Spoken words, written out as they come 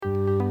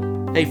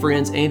Hey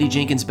friends, Andy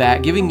Jenkins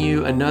back, giving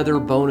you another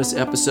bonus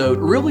episode.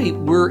 Really,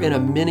 we're in a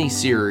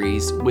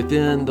mini-series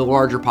within the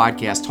larger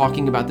podcast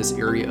talking about this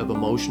area of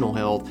emotional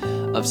health,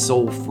 of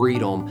soul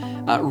freedom.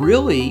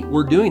 Really,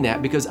 we're doing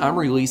that because I'm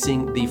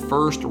releasing the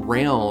first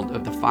round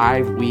of the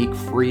 5-week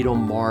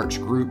Freedom March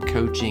group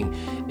coaching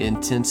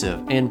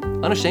intensive. And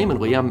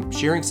unashamedly, I'm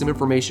sharing some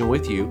information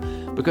with you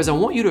because I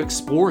want you to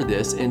explore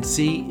this and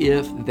see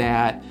if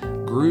that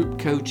group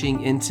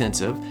coaching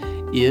intensive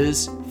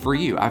is for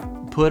you. I've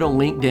put a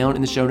link down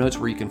in the show notes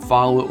where you can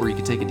follow it, where you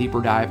can take a deeper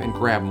dive and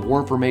grab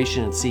more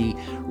information and see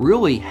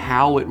really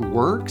how it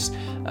works.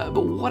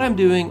 But what I'm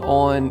doing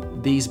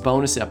on these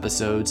bonus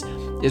episodes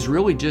is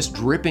really just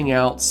dripping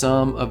out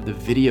some of the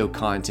video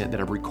content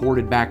that I've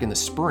recorded back in the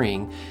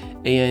spring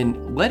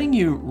and letting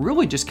you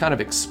really just kind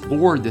of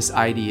explore this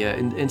idea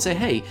and say,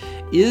 hey,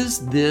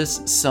 is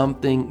this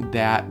something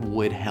that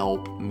would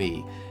help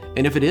me?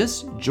 And if it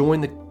is,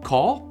 join the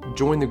call,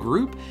 join the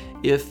group.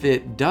 If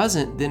it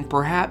doesn't, then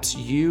perhaps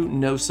you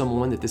know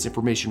someone that this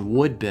information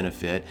would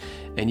benefit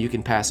and you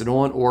can pass it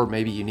on, or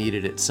maybe you need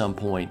it at some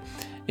point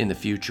in the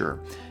future.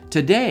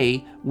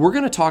 Today, we're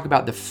going to talk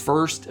about the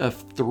first of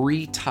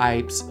 3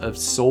 types of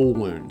soul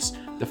wounds.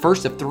 The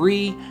first of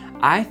 3,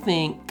 I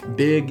think,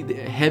 big,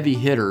 heavy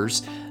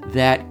hitters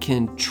that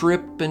can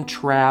trip and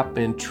trap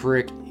and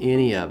trick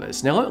any of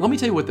us. Now, let me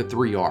tell you what the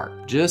 3 are,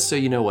 just so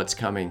you know what's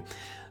coming.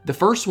 The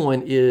first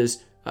one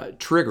is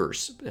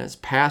triggers. That's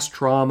past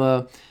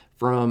trauma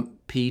from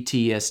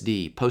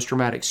PTSD,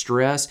 post-traumatic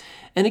stress.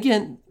 And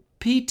again,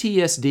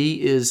 PTSD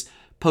is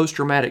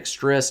post-traumatic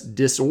stress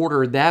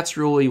disorder. That's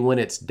really when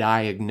it's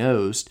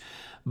diagnosed.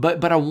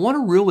 But I want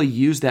to really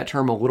use that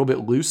term a little bit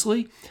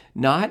loosely,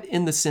 not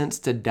in the sense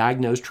to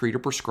diagnose, treat, or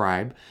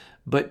prescribe,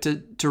 but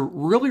to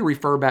really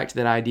refer back to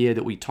that idea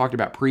that we talked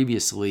about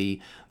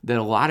previously, that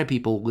a lot of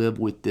people live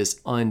with this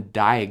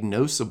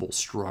undiagnosable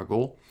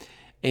struggle.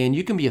 And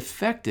you can be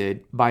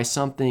affected by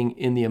something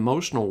in the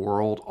emotional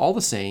world all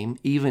the same,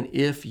 even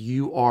if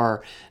you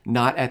are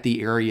not at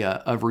the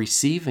area of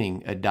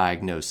receiving a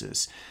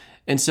diagnosis.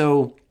 And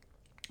so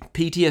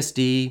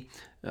PTSD,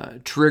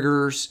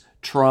 triggers,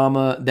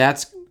 trauma,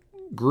 that's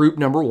group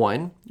number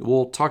 1.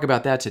 We'll talk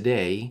about that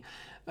today.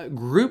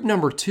 Group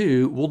number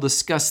 2, we'll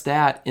discuss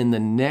that in the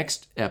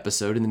next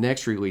episode, in the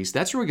next release.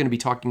 That's where we're going to be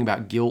talking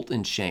about guilt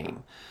and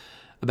shame,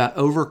 about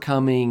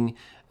overcoming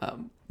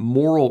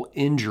moral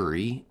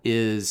injury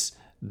is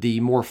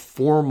the more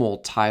formal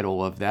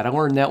title of that. I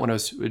learned that when I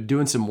was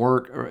doing some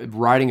work,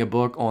 writing a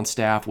book on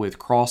staff with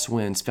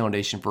Crosswinds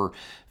Foundation for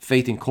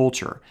Faith and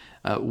Culture.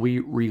 We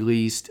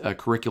released a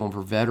curriculum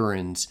for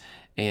veterans,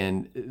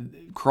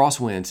 and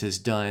Crosswinds has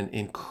done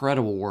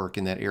incredible work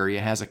in that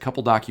area. It has a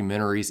couple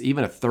documentaries,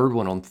 even a third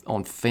one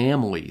on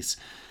families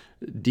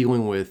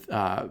dealing with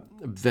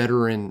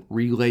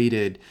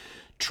veteran-related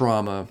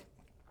trauma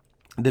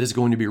that is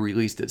going to be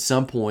released at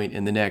some point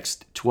in the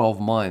next 12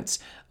 months.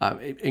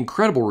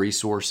 Incredible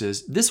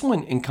resources. This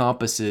one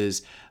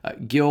encompasses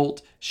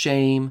guilt,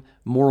 shame,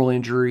 moral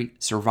injury,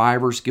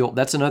 survivor's guilt.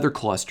 That's another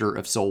cluster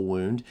of soul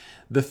wound.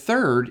 The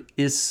third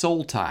is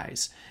soul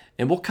ties.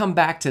 And we'll come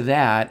back to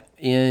that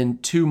in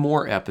 2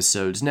 more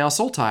episodes. Now,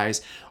 soul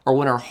ties are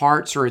when our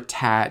hearts are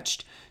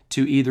attached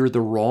to either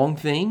the wrong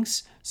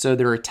things, so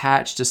they're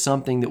attached to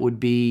something that would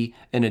be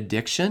an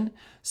addiction,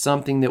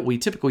 something that we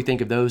typically think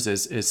of those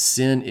as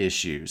sin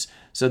issues.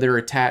 So they're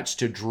attached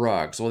to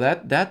drugs. Well,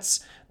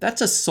 that's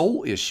a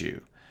soul issue.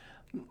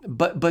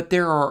 But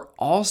there are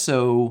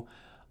also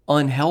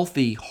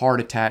unhealthy heart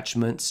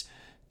attachments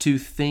to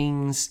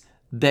things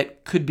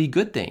that could be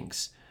good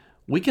things.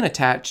 We can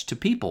attach to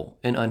people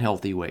in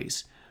unhealthy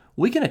ways.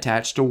 We can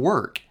attach to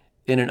work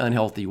in an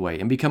unhealthy way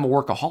and become a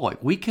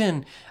workaholic. We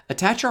can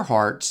attach our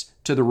hearts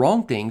to the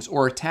wrong things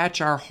or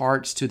attach our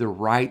hearts to the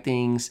right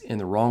things in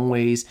the wrong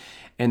ways,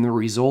 and the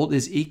result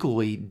is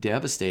equally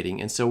devastating.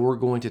 And so we're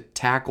going to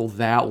tackle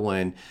that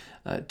one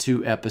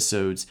 2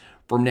 episodes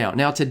from now.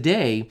 Now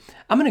today,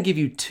 I'm going to give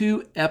you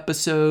 2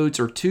 episodes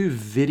or 2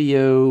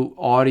 video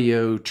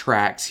audio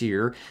tracks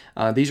here.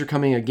 These are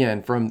coming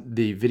again from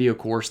the video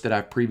course that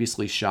I've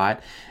previously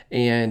shot.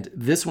 And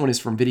this one is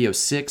from video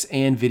 6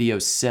 and video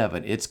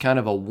 7. It's kind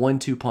of a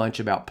 1-2 punch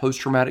about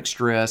post-traumatic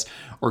stress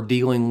or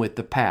dealing with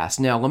the past.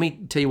 Now, let me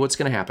tell you what's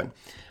going to happen.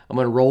 I'm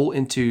going to roll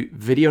into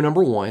video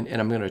number 1,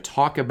 and I'm going to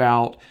talk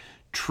about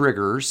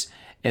triggers.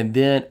 And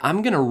then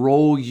I'm going to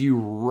roll you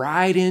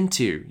right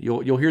into,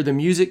 you'll hear the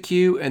music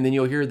cue, and then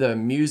you'll hear the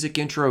music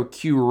intro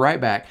cue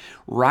right back,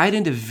 right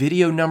into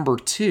video number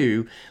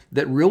 2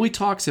 that really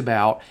talks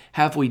about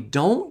how if we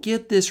don't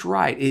get this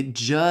right, it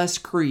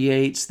just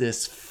creates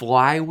this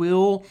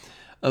flywheel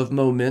of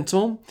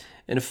momentum.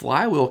 And a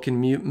flywheel can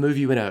move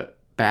you in a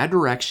bad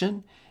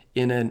direction,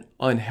 in an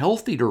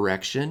unhealthy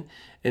direction,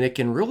 and it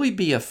can really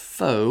be a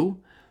foe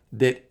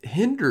that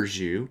hinders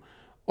you.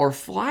 Or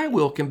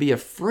flywheel can be a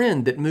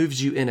friend that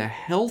moves you in a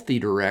healthy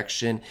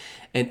direction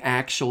and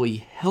actually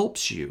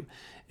helps you.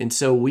 And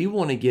so we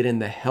want to get in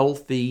the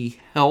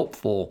healthy,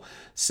 helpful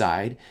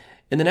side.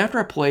 And then after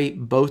I play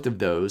both of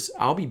those,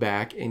 I'll be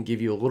back and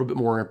give you a little bit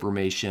more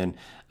information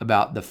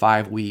about the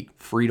 5-week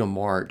Freedom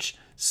March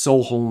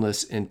Soul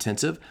Wholeness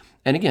Intensive.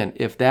 And again,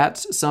 if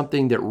that's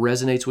something that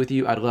resonates with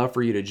you, I'd love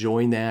for you to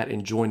join that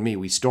and join me.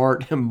 We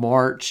start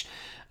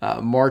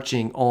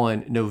marching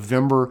on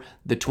November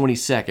the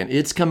 22nd.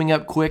 It's coming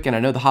up quick, and I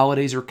know the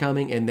holidays are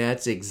coming, and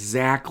that's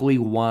exactly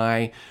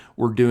why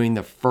we're doing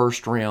the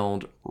first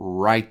round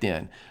right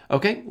then.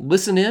 Okay,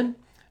 listen in.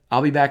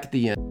 I'll be back at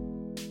the end.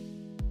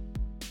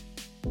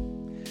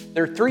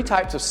 There are 3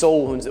 types of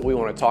soul wounds that we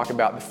want to talk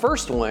about. The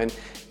first one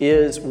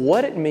is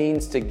what it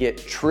means to get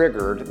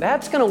triggered.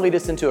 That's going to lead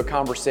us into a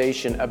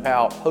conversation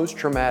about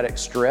post-traumatic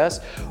stress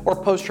or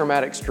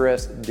post-traumatic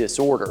stress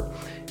disorder.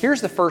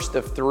 Here's the first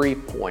of 3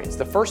 points.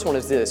 The first one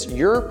is this: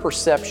 your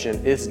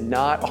perception is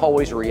not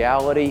always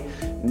reality,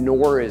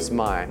 nor is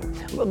mine.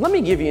 Let me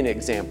give you an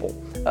example.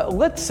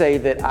 Let's say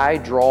that I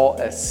draw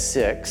a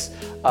 6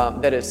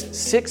 that is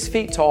 6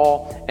 feet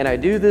tall, and I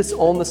do this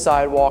on the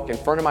sidewalk in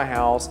front of my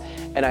house,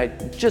 and I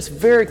just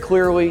very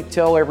clearly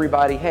tell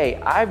everybody, hey,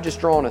 I've just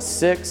drawn a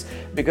 6,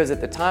 because at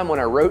the time when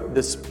I wrote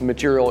this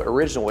material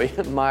originally,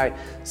 my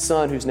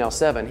son, who's now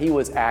 7, he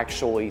was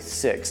actually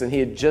 6, and he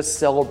had just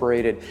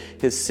celebrated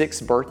his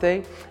 6th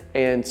birthday.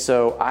 And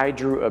so I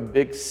drew a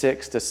big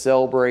 6 to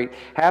celebrate.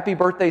 Happy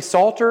birthday,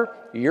 Salter,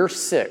 you're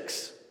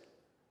 6.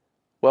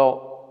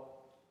 Well,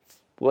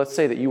 let's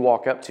say that you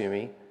walk up to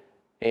me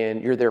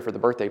and you're there for the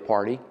birthday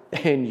party,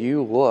 and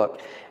you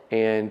look,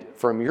 and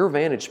from your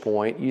vantage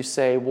point, you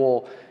say,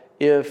 well,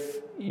 if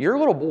your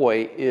little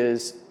boy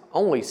is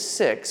only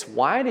 6,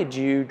 why did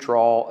you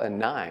draw a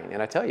 9?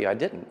 And I tell you, I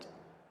didn't.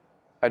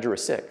 I drew a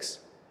 6.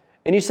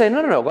 And you say,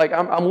 no, like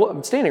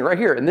I'm standing right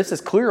here, and this is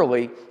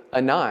clearly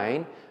a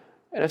 9.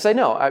 And I say,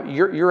 no,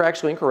 you're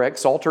actually incorrect.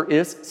 Salter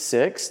is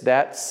 6.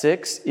 That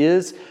 6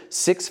 is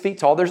 6 feet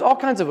tall. There's all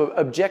kinds of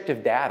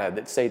objective data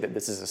that say that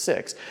this is a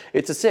 6.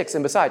 It's a 6.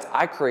 And besides,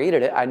 I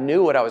created it. I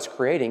knew what I was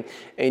creating.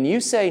 And you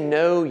say,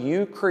 no,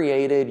 you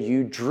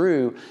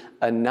drew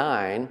a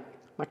 9.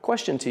 My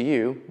question to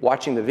you,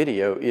 watching the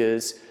video,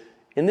 is,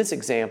 in this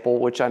example,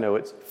 which I know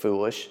it's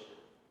foolish,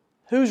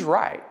 who's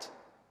right?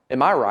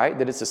 Am I right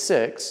that it's a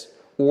 6,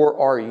 or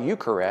are you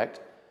correct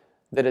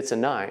that it's a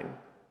 9?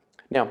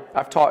 Now,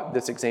 I've taught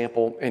this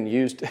example and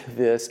used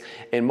this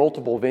in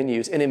multiple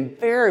venues, and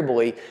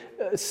invariably,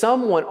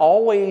 someone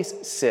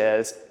always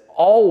says,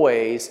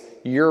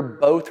 you're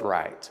both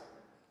right.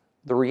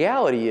 The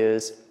reality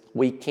is,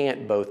 we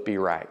can't both be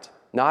right.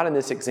 Not in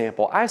this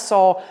example. I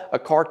saw a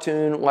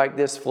cartoon like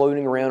this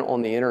floating around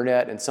on the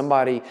internet, and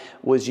somebody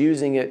was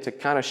using it to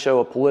kind of show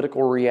a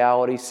political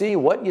reality. See,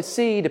 what you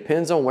see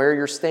depends on where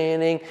you're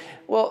standing.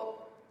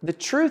 Well, the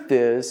truth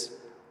is,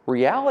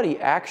 reality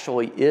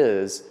actually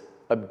is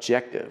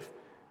objective.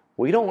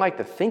 We don't like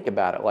to think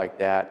about it like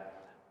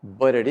that,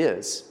 but it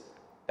is.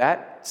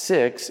 That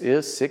 6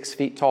 is 6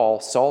 feet tall.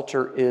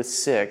 Salter is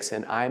 6,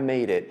 and I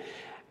made it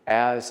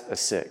as a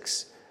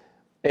 6.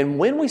 And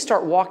when we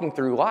start walking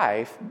through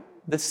life,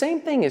 the same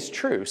thing is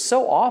true.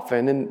 So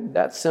often, in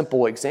that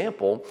simple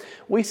example,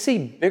 we see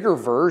bigger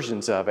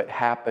versions of it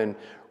happen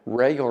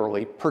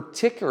regularly,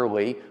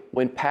 particularly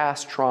when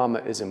past trauma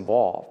is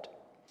involved.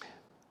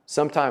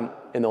 Sometime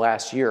in the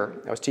last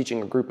year, I was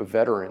teaching a group of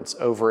veterans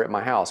over at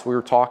my house. We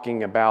were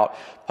talking about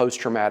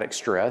post-traumatic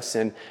stress,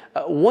 and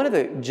one of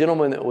the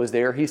gentlemen that was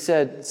there, he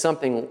said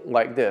something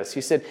like this.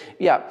 He said,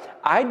 yeah,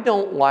 I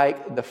don't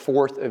like the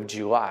 4th of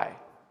July.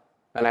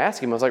 And I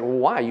asked him, I was like, well,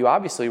 why? You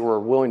obviously were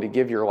willing to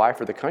give your life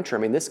for the country. I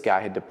mean, this guy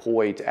had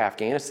deployed to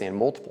Afghanistan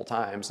multiple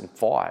times and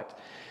fought.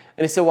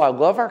 And he said, well, I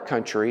love our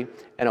country,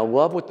 and I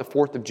love what the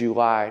 4th of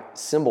July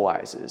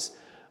symbolizes.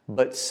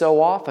 But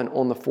so often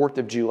on the 4th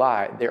of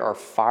July, there are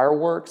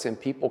fireworks and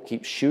people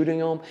keep shooting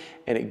them,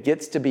 and it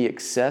gets to be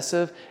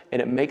excessive,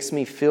 and it makes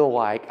me feel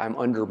like I'm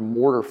under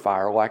mortar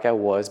fire like I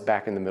was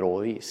back in the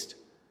Middle East.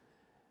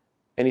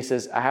 And he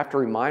says, I have to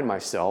remind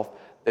myself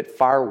that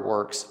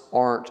fireworks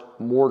aren't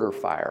mortar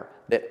fire,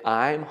 that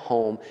I'm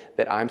home,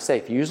 that I'm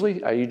safe.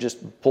 Usually, you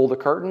just pull the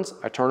curtains,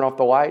 I turn off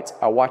the lights,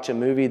 I watch a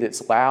movie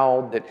that's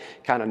loud, that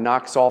kind of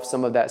knocks off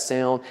some of that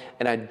sound,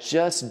 and I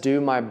just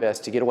do my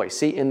best to get away.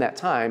 See, in that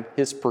time,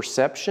 his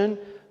perception,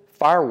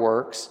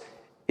 fireworks,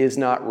 is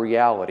not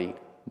reality,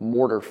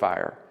 mortar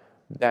fire.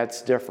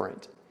 That's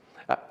different.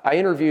 I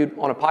interviewed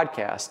on a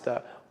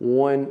podcast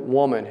one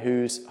woman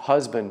whose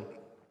husband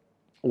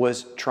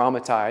was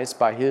traumatized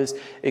by his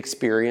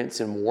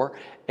experience in war.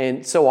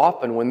 And so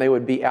often when they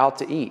would be out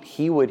to eat,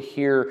 he would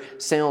hear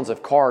sounds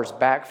of cars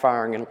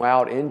backfiring and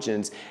loud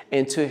engines.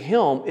 And to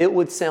him, it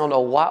would sound a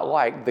lot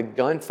like the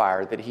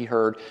gunfire that he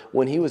heard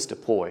when he was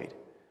deployed.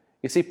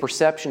 You see,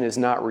 perception is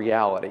not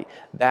reality.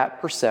 That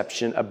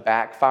perception, a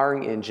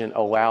backfiring engine,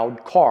 a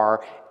loud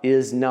car,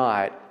 is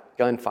not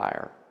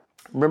gunfire.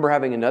 I remember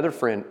having another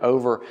friend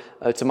over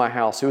to my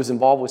house who was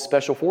involved with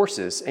Special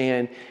Forces,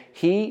 and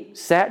he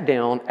sat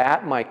down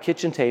at my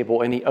kitchen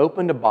table and he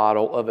opened a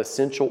bottle of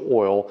essential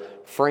oil,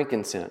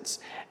 frankincense.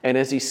 And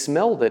as he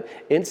smelled it,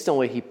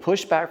 instantly he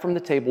pushed back from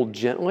the table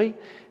gently,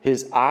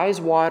 his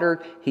eyes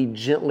watered, he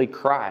gently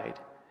cried.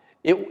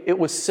 It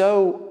was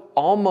so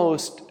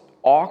almost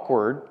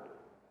awkward,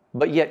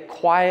 but yet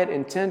quiet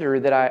and tender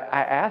that I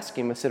asked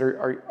him, I said,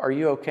 are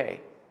you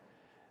okay?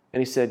 And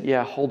he said,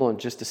 yeah, hold on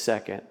just a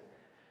second.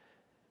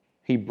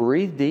 He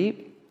breathed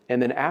deep,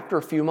 and then after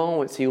a few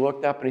moments, he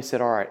looked up and he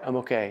said, all right, I'm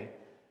okay.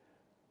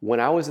 When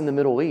I was in the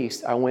Middle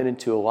East, I went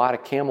into a lot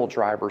of camel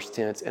drivers'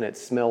 tents, and it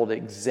smelled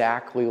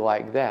exactly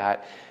like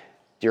that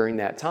during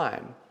that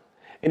time.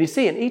 And you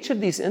see, in each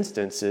of these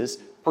instances,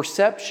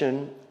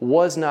 perception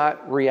was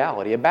not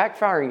reality. A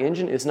backfiring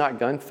engine is not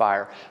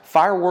gunfire.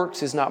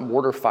 Fireworks is not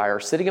mortar fire.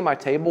 Sitting at my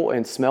table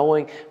and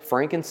smelling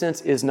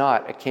frankincense is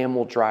not a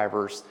camel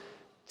driver's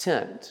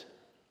tent.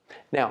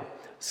 Now,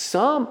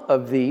 some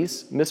of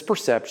these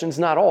misperceptions,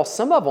 not all,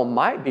 some of them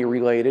might be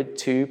related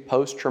to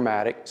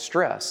post-traumatic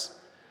stress.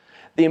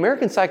 The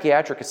American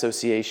Psychiatric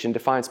Association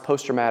defines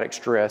post-traumatic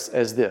stress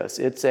as this.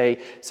 It's a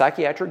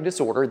psychiatric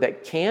disorder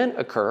that can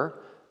occur.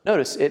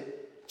 Notice, it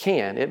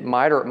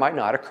might or it might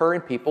not occur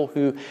in people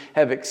who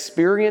have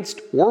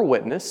experienced or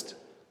witnessed.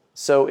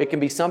 So it can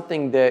be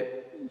something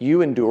that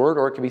you endured,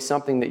 or it can be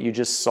something that you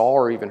just saw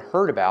or even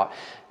heard about.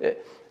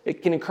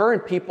 It can occur in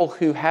people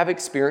who have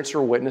experienced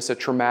or witnessed a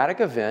traumatic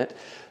event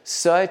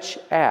such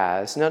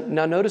as,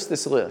 now notice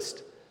this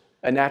list,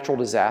 a natural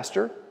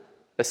disaster,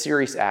 a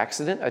serious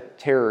accident, a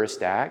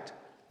terrorist act,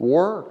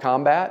 war or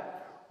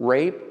combat,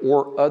 rape,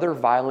 or other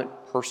violent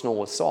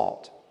personal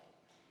assault.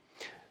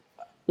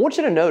 I want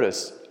you to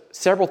notice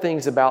several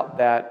things about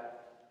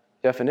that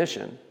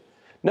definition.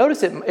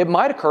 Notice it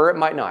might occur, it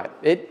might not.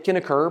 It can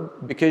occur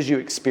because you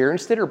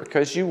experienced it or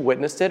because you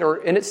witnessed it,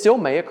 and it still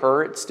may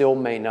occur, it still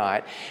may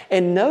not.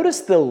 And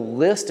notice the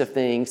list of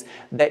things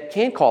that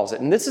can cause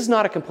it. And this is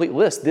not a complete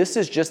list. This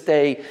is just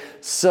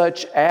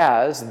such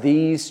as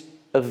these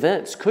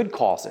events could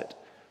cause it.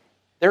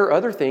 There are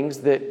other things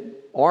that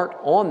aren't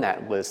on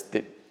that list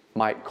that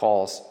might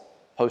cause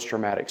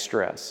post-traumatic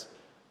stress.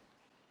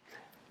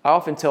 I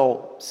often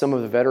tell some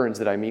of the veterans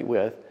that I meet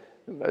with,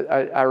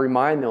 I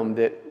remind them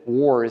that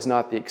war is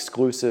not the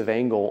exclusive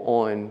angle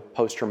on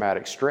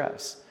post-traumatic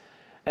stress.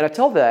 And I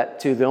tell that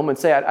to them and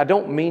say, I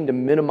don't mean to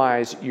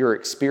minimize your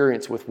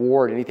experience with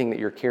war and anything that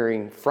you're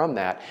carrying from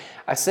that.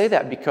 I say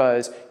that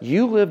because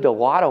you lived a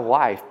lot of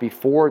life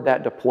before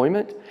that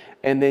deployment,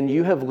 and then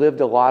you have lived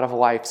a lot of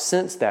life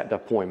since that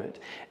deployment.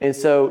 And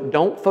so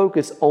don't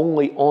focus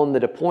only on the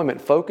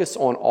deployment, focus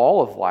on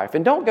all of life.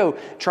 And don't go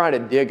trying to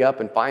dig up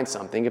and find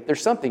something. If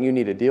there's something you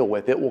need to deal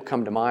with, it will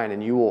come to mind,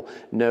 and you will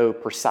know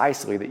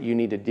precisely that you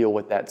need to deal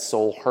with that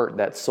soul hurt,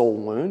 that soul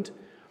wound.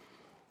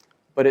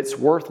 But it's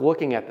worth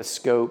looking at the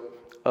scope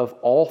of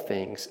all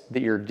things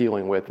that you're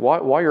dealing with.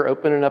 While you're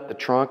opening up the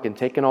trunk and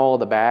taking all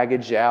of the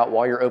baggage out,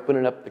 while you're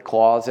opening up the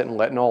closet and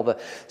letting all the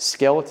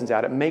skeletons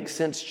out, it makes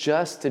sense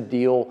just to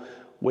deal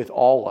with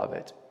all of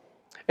it.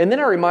 And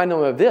then I remind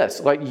them of this,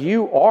 like,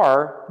 you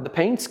are the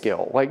pain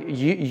scale. Like,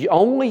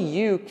 only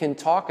you can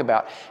talk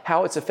about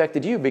how it's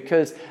affected you,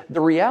 because the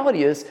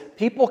reality is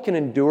people can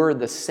endure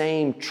the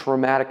same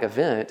traumatic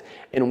event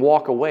and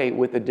walk away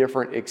with a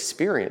different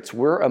experience.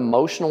 We're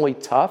emotionally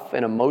tough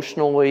and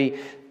emotionally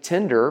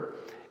tender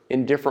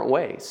in different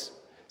ways.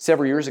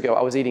 Several years ago,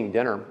 I was eating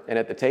dinner, and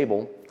at the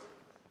table,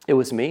 it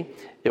was me,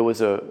 it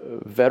was a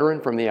veteran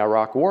from the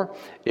Iraq War,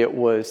 it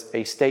was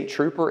a state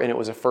trooper, and it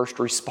was a first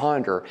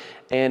responder.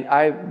 And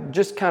I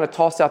just kind of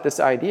tossed out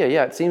this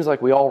idea, it seems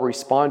like we all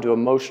respond to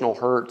emotional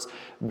hurts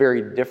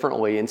very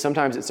differently, and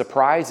sometimes it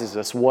surprises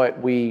us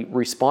what we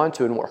respond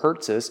to and what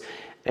hurts us,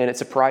 and it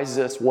surprises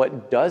us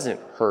what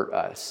doesn't hurt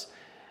us.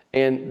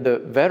 And the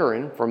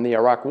veteran from the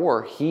Iraq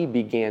War, he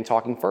began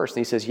talking first, and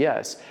he says,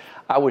 yes,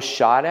 I was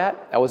shot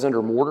at, I was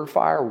under mortar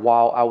fire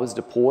while I was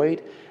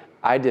deployed.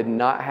 I did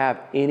not have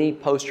any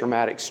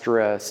post-traumatic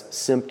stress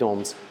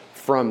symptoms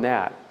from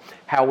that.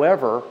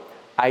 However,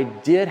 I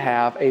did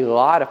have a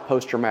lot of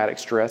post-traumatic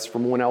stress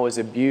from when I was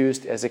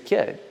abused as a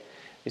kid.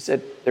 He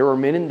said, there were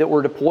men that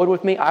were deployed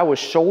with me. I was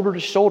shoulder to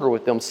shoulder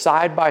with them,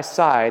 side by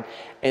side,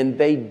 and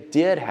they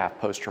did have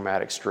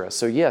post-traumatic stress.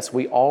 So yes,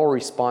 we all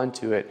respond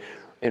to it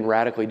in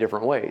radically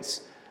different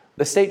ways.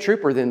 The state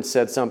trooper then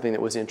said something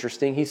that was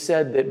interesting. He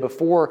said that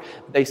before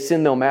they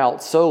send them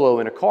out solo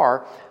in a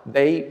car,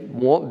 they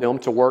want them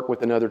to work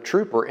with another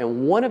trooper.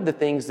 And one of the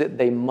things that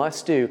they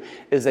must do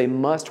is they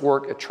must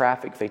work a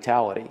traffic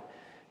fatality.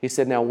 He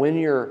said, now when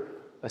you're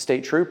a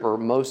state trooper,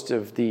 most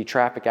of the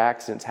traffic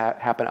accidents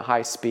happen at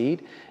high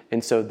speed,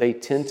 and so they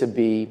tend to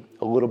be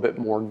a little bit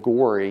more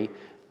gory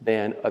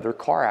than other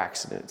car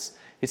accidents.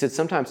 He said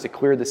sometimes to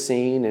clear the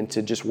scene and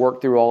to just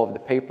work through all of the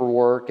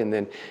paperwork and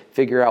then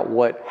figure out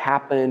what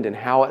happened and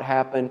how it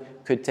happened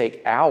could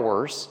take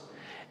hours.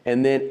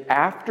 And then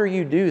after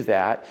you do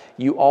that,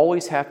 you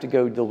always have to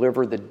go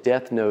deliver the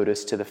death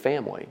notice to the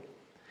family.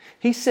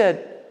 He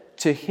said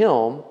to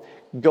him,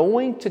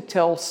 going to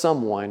tell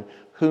someone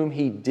whom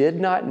he did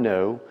not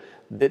know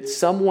that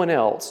someone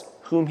else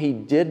whom he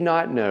did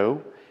not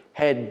know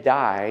had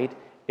died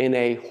in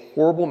a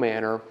horrible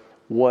manner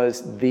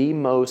was the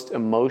most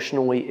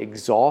emotionally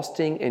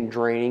exhausting and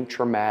draining,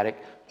 traumatic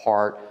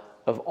part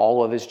of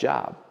all of his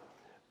job.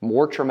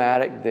 more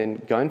traumatic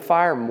than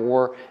gunfire,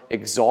 more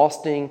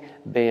exhausting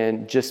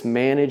than just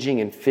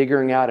managing and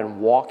figuring out and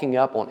walking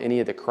up on any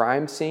of the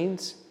crime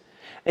scenes.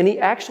 And he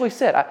actually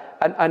said,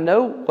 I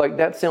know like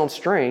that sounds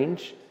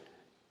strange,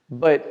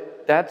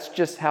 but that's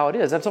just how it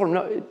is. I told him,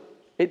 no,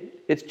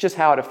 it's just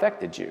how it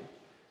affected you.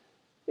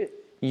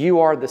 You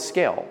are the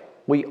scale.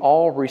 We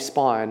all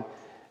respond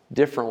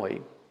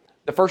differently.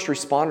 The first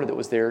responder that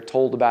was there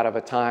told about of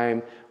a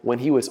time when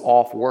he was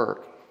off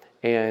work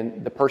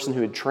and the person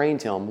who had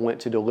trained him went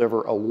to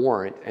deliver a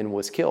warrant and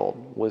was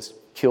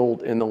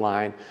killed in the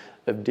line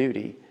of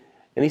duty.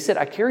 And he said,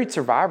 I carried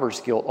survivor's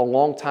guilt a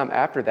long time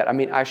after that. I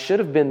mean, I should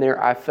have been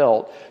there, I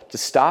felt, to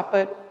stop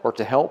it or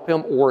to help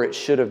him, or it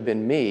should have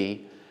been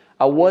me.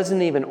 I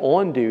wasn't even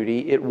on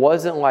duty. It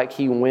wasn't like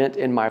he went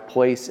in my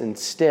place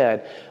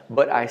instead,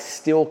 but I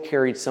still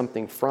carried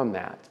something from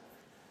that.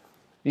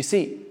 You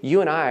see,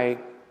 you and I,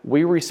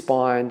 we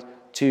respond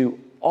to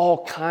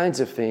all kinds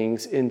of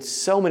things in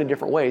so many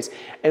different ways.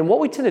 And what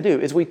we tend to do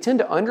is we tend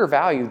to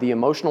undervalue the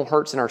emotional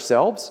hurts in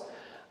ourselves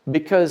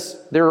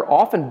because there are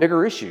often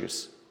bigger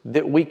issues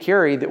that we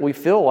carry that we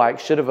feel like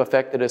should have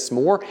affected us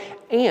more,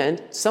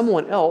 and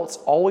someone else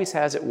always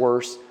has it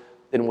worse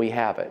than we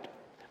have it.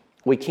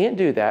 We can't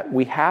do that.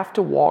 We have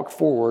to walk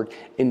forward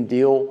and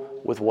deal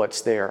with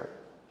what's there.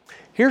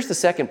 Here's the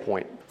second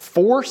point.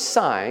 4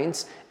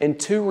 signs and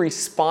 2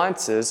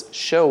 responses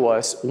show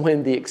us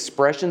when the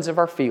expressions of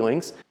our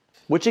feelings,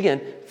 which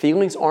again,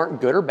 feelings aren't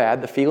good or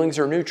bad, the feelings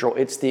are neutral,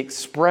 it's the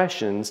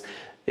expressions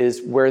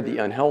is where the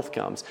unhealth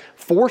comes.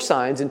 4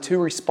 signs and 2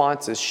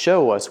 responses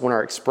show us when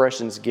our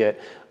expressions get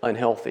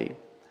unhealthy.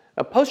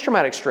 Now,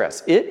 post-traumatic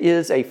stress, it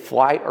is a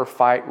flight or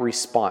fight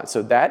response.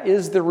 So that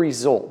is the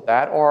result.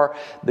 That are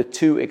the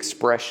 2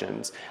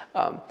 expressions.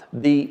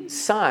 The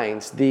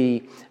signs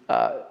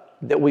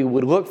that we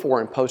would look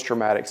for in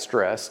post-traumatic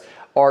stress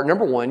are,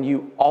 number 1,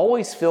 you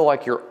always feel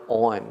like you're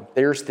on.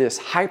 There's this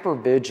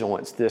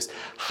hypervigilance, this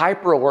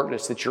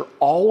hyper-alertness that you're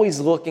always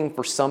looking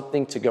for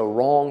something to go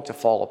wrong, to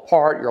fall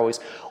apart. You're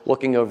always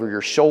looking over your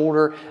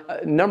shoulder.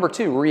 Number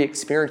 2,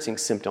 re-experiencing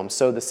symptoms.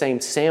 So the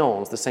same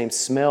sounds, the same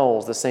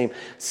smells, the same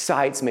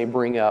sights may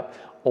bring up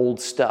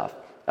old stuff.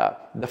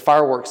 The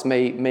fireworks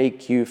may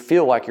make you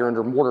feel like you're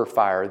under mortar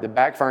fire. The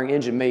backfiring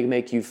engine may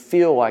make you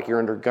feel like you're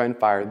under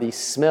gunfire. The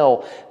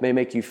smell may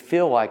make you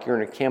feel like you're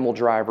in a camel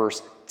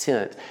driver's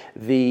tent.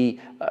 The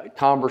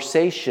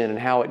conversation and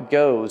how it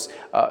goes,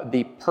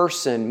 the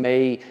person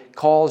may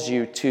cause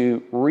you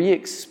to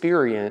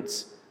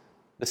re-experience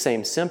the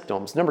same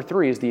symptoms. Number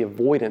 3 is the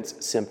avoidance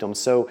symptoms.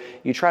 So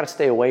you try to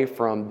stay away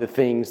from the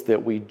things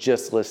that we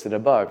just listed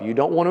above. You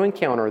don't want to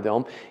encounter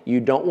them.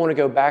 You don't want to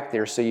go back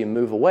there, so you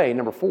move away.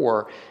 Number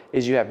 4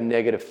 is you have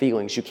negative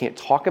feelings. You can't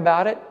talk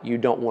about it. You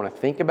don't want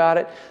to think about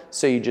it,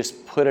 so you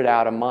just put it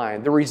out of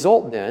mind. The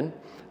result then,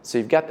 so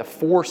you've got the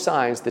 4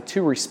 signs, the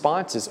 2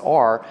 responses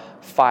are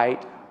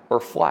fight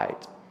or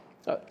flight.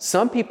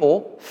 Some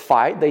people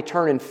fight, they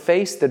turn and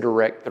face the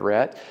direct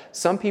threat.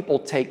 Some people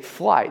take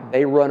flight,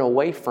 they run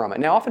away from it.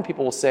 Now, often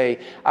people will say,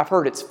 I've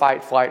heard it's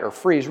fight, flight, or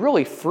freeze.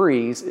 Really,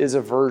 freeze is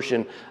a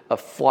version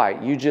of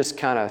flight. You just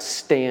kind of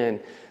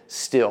stand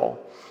still.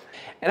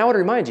 And I want to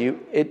remind you,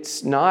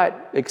 it's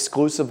not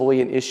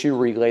exclusively an issue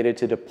related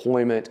to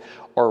deployment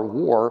or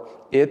war.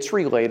 It's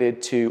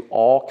related to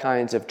all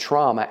kinds of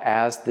trauma,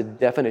 as the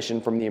definition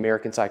from the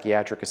American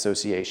Psychiatric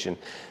Association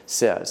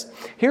says.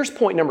 Here's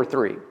point number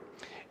 3.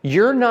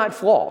 You're not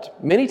flawed.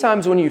 Many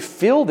times when you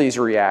feel these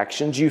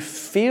reactions, you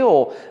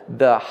feel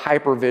the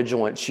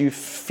hypervigilance, you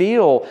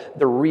feel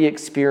the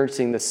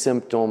re-experiencing the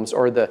symptoms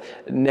or the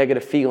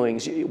negative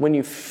feelings. When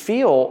you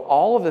feel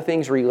all of the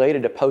things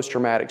related to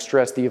post-traumatic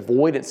stress, the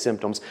avoidance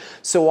symptoms,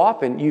 so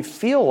often you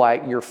feel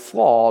like you're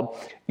flawed.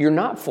 You're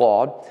not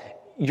flawed.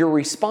 Your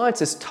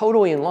response is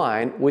totally in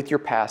line with your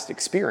past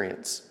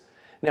experience.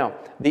 Now,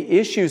 the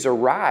issues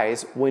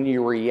arise when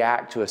you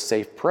react to a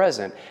safe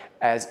present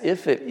as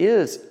if it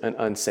is an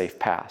unsafe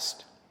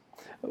past.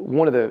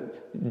 One of the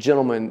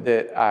gentlemen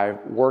that I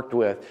worked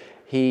with,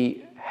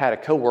 he had a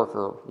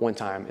coworker one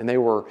time, and they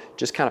were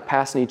just kind of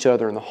passing each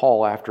other in the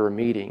hall after a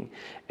meeting.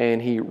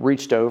 And he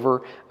reached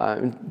over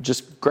and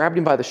just grabbed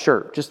him by the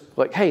shirt, just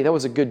like, hey, that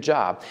was a good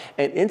job.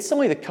 And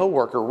instantly the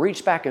coworker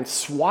reached back and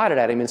swatted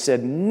at him and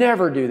said,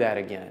 never do that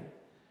again.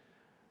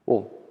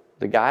 Well,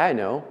 the guy I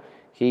know,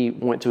 he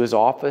went to his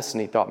office and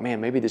he thought, man,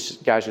 maybe this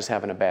guy's just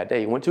having a bad day.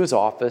 He went to his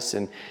office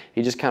and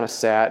he just kind of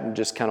sat and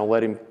just kind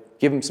of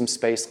give him some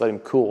space, let him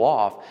cool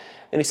off.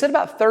 And he said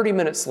about 30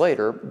 minutes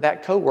later,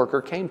 that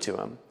coworker came to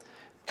him.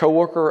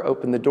 Coworker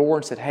opened the door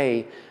and said,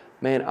 hey,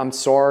 man, I'm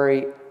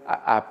sorry.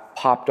 I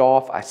popped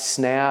off. I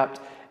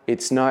snapped.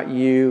 It's not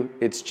you.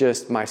 It's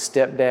just my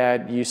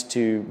stepdad used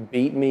to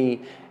beat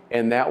me.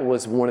 And that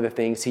was one of the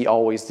things he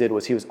always did,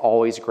 was he was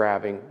always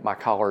grabbing my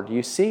collar. Do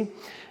you see?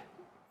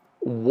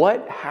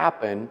 What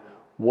happened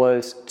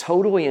was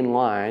totally in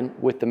line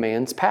with the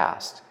man's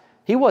past.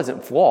 He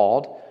wasn't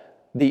flawed,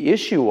 The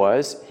issue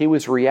was he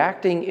was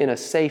reacting in a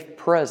safe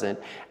present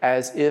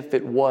as if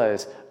it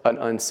was an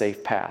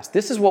unsafe past.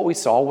 This is what we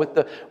saw with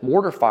the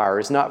mortar fire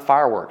is not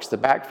fireworks. The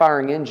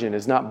backfiring engine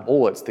is not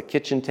bullets. The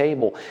kitchen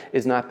table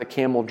is not the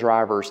camel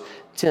driver's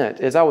tent.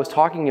 As I was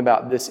talking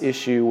about this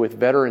issue with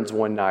veterans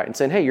one night and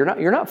saying, hey, you're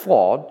not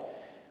flawed.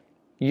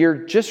 You're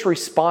just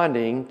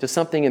responding to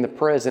something in the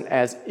present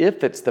as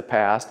if it's the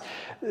past.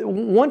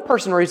 One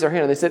person raised their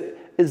hand and they said,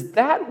 is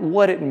that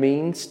what it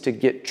means to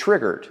get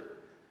triggered?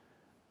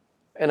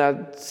 And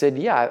I said,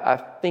 yeah, I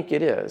think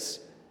it is.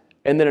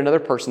 And then another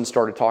person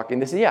started talking.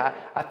 They said, yeah,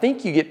 I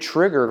think you get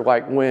triggered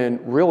like when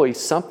really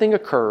something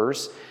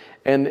occurs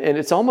and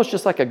it's almost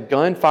just like a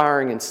gun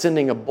firing and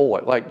sending a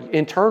bullet. Like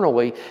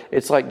internally,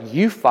 it's like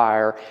you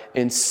fire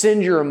and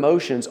send your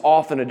emotions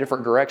off in a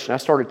different direction. I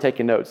started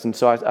taking notes. And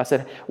so I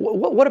said,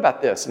 what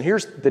about this? And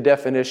here's the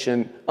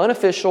definition: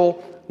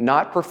 unofficial,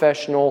 not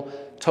professional,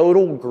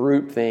 total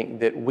groupthink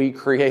that we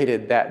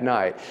created that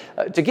night.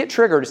 To get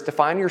triggered is to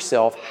find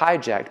yourself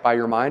hijacked by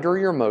your mind or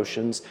your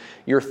emotions,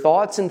 your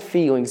thoughts and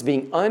feelings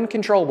being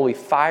uncontrollably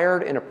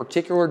fired in a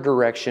particular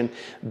direction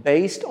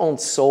based on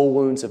soul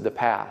wounds of the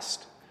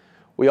past.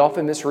 We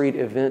often misread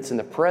events in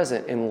the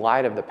present in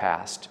light of the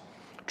past.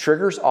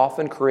 Triggers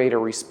often create a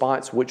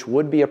response which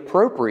would be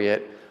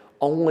appropriate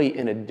only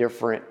in a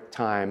different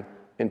time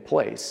and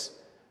place.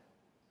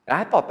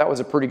 I thought that was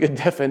a pretty good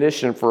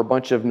definition for a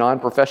bunch of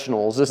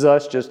non-professionals. This is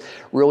us just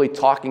really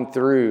talking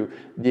through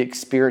the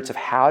experience of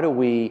how do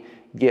we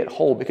get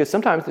whole. Because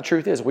sometimes the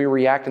truth is we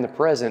react in the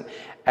present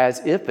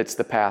as if it's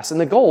the past. And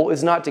the goal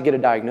is not to get a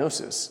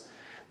diagnosis.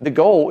 The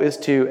goal is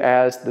to,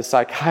 as the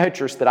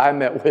psychiatrist that I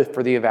met with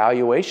for the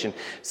evaluation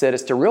said,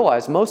 is to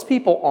realize most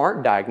people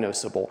aren't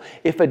diagnosable.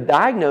 If a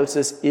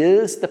diagnosis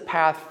is the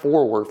path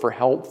forward for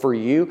help for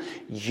you,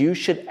 you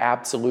should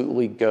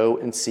absolutely go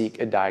and seek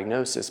a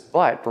diagnosis.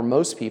 But for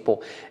most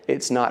people,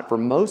 it's not. For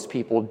most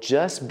people,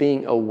 just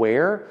being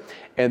aware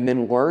and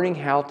then learning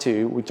how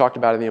to, we talked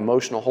about in the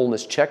emotional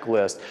wholeness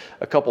checklist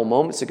a couple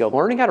moments ago,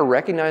 learning how to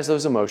recognize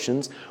those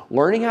emotions,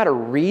 learning how to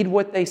read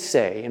what they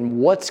say and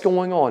what's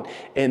going on,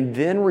 and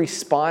then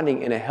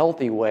responding in a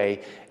healthy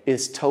way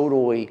is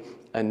totally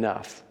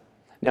enough.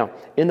 Now,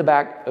 in the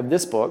back of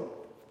this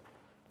book,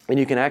 and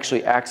you can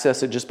actually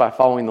access it just by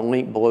following the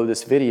link below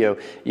this video,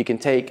 you can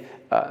take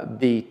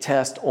the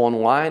test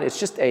online. It's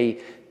just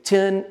a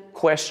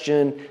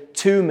 10-question,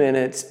 2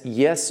 minutes,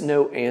 yes,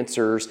 no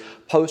answers,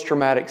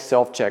 post-traumatic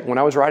self-check. When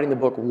I was writing the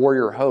book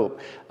Warrior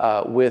Hope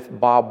with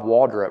Bob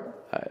Waldrop,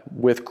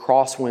 with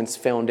Crosswinds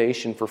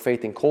Foundation for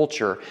Faith and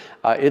Culture,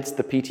 it's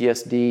the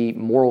PTSD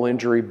moral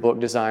injury book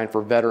designed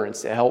for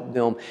veterans to help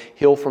them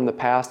heal from the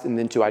past and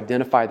then to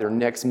identify their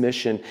next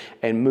mission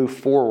and move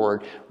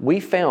forward. We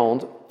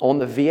found on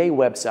the VA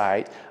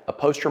website a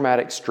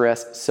post-traumatic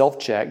stress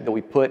self-check that we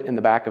put in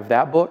the back of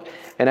that book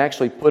and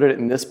actually put it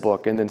in this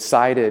book and then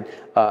cited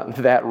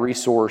that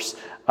resource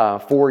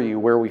for you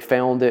where we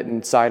found it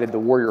and cited the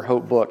Warrior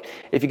Hope book.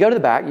 If you go to the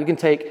back, you can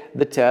take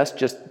the test,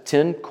 just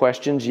 10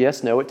 questions,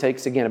 yes, no. It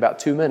takes, again, about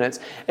 2 minutes,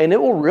 and it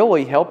will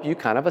really help you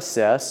kind of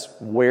assess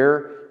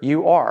where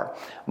you are.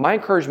 My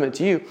encouragement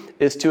to you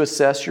is to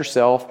assess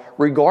yourself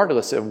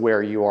regardless of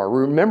where you are,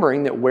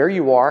 remembering that where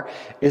you are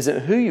isn't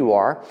who you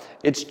are,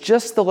 it's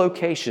just the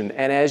location.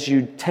 And as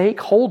you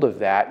take hold of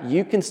that,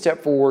 you can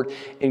step forward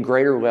in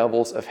greater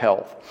levels of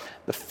health.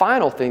 The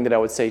final thing that I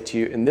would say to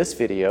you in this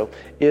video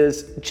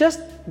is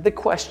just the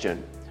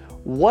question,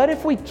 what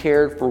if we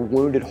cared for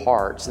wounded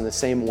hearts in the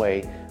same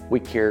way we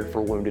cared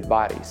for wounded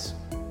bodies?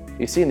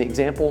 You see in the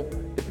example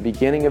at the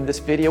beginning of this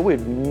video, we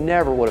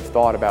never would have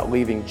thought about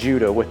leaving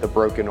Judah with a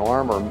broken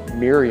arm or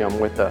Miriam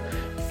with a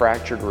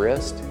fractured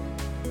wrist.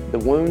 The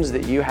wounds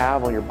that you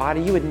have on your body,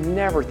 you would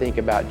never think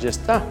about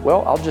just,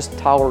 well, I'll just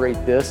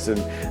tolerate this and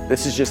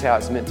this is just how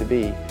it's meant to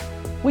be.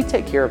 We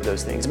take care of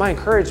those things. My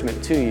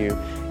encouragement to you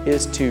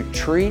is to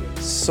treat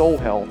soul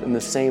health in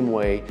the same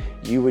way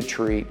you would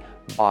treat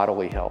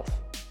bodily health.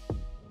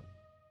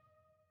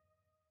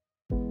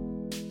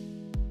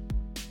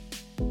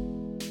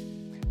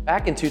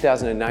 Back in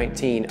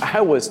 2019,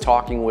 I was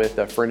talking with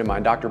a friend of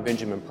mine, Dr.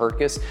 Benjamin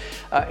Purkis.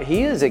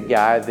 He is a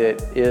guy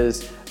that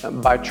is,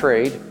 by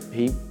trade,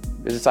 he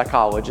is a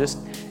psychologist,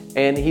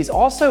 and he's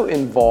also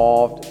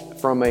involved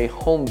from a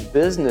home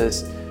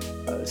business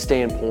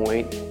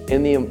standpoint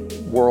in the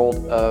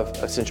world of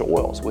essential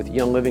oils, with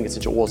Young Living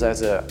Essential Oils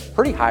as a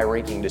pretty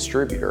high-ranking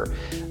distributor.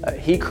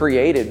 He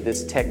created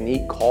this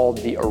technique called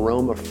the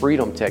Aroma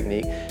Freedom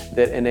Technique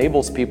that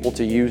enables people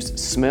to use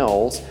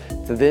smells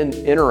to then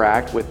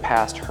interact with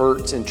past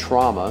hurts and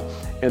trauma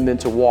and then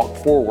to walk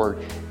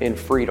forward in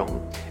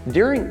freedom.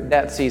 During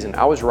that season,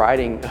 I was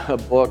writing a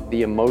book,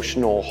 The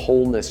Emotional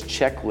Wholeness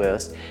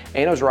Checklist,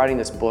 and I was writing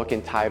this book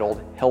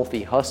entitled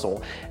Healthy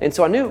Hustle. And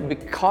so I knew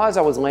because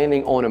I was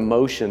landing on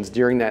emotions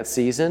during that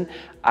season,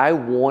 I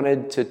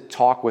wanted to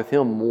talk with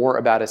him more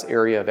about his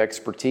area of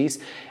expertise.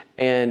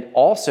 and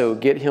also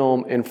get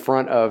him in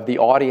front of the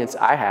audience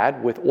I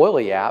had with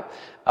Oily App,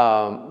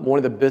 one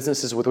of the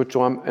businesses with which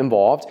I'm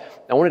involved.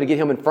 I wanted to get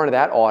him in front of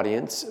that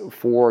audience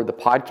for the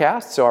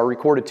podcast, so I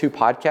recorded 2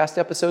 podcast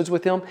episodes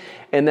with him,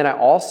 and then I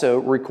also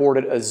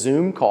recorded a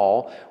Zoom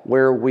call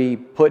where we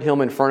put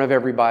him in front of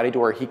everybody to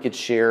where he could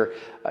share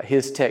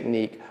his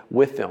technique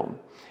with them.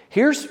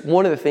 Here's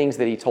one of the things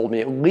that he told me.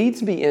 It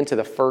leads me into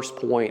the first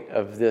point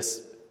of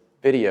this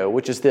video,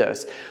 which is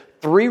this: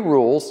 3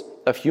 rules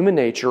of human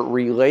nature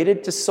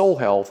related to soul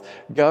health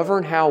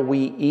govern how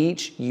we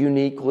each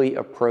uniquely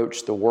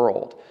approach the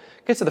world.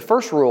 Okay, so the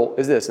first rule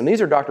is this, and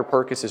these are Dr.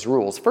 Purkis's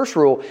rules. First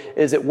rule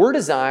is that we're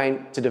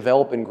designed to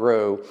develop and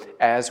grow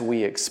as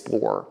we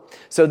explore.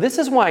 So this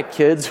is why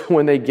kids,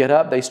 when they get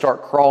up, they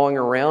start crawling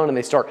around and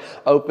they start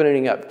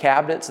opening up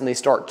cabinets and they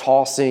start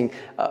tossing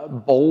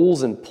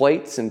bowls and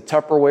plates and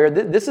Tupperware.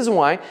 This is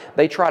why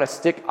they try to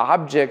stick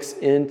objects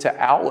into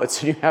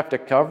outlets. You have to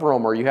cover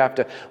them, or you have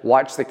to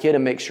watch the kid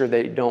and make sure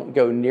they don't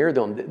go near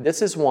them.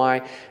 This is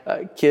why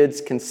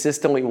kids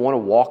consistently want to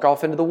walk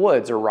off into the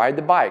woods or ride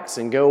the bikes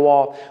and go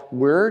off.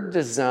 We're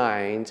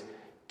designed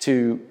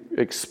to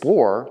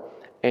explore,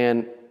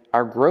 and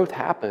our growth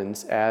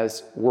happens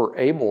as we're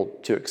able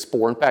to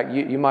explore. In fact,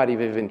 you might have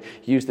even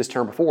used this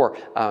term before.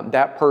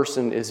 That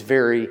person is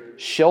very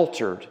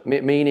sheltered,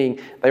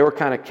 meaning they were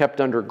kind of kept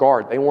under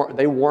guard. They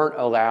weren't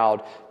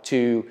allowed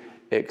to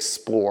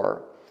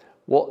explore.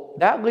 Well,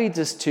 that leads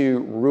us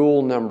to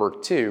rule number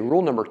 2.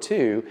 Rule number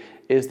 2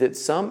 is that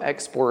some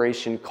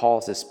exploration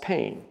causes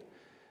pain,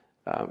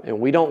 and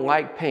we don't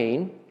like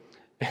pain.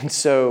 And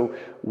so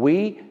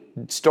we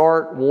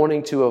start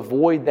wanting to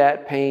avoid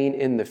that pain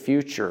in the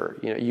future.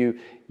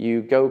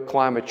 You go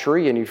climb a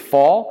tree and you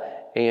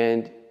fall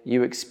and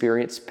you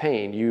experience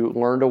pain. You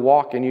learn to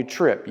walk and you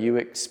trip. You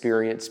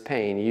experience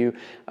pain. You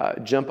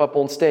jump up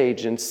on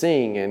stage and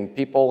sing and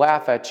people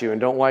laugh at you and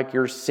don't like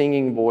your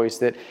singing voice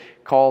that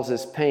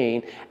causes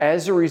pain.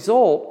 As a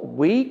result,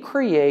 we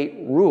create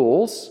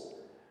rules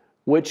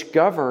which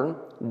govern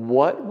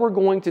what we're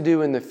going to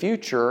do in the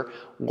future,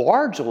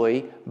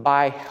 largely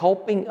by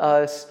helping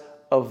us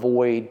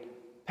avoid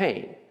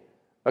pain.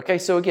 Okay,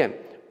 so again,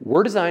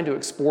 we're designed to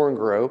explore and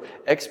grow.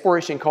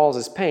 Exploration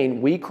causes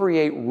pain. We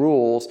create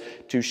rules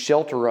to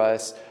shelter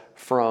us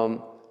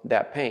from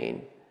that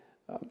pain.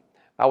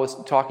 I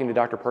was talking to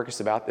Dr.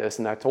 Purkis about this,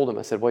 and I told him,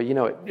 I said, well,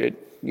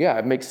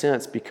 it makes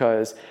sense,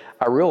 because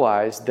I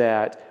realized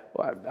that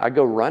I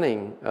go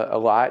running a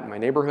lot in my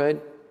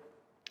neighborhood,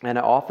 and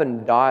I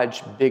often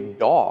dodge big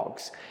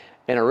dogs.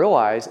 And I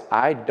realize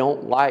I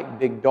don't like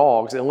big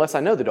dogs unless I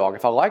know the dog.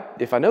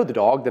 If I know the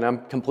dog, then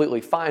I'm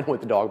completely fine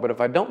with the dog. But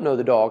if I don't know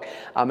the dog,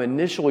 I'm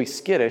initially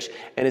skittish.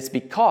 And it's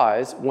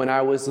because when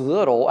I was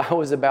little, I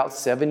was about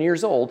 7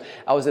 years old,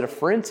 I was at a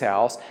friend's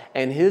house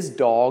and his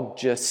dog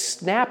just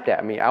snapped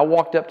at me. I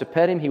walked up to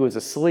pet him. He was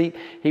asleep.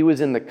 He was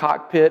in the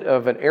cockpit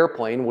of an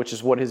airplane, which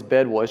is what his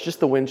bed was.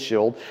 Just the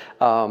windshield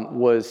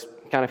was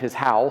kind of his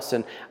house.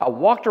 And I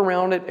walked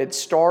around it. It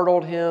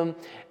startled him.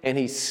 And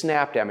he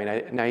snapped at me.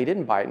 Now, he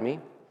didn't bite me,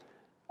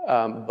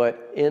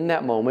 but in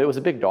that moment, it was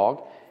a big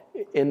dog.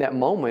 In that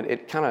moment,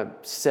 it kind of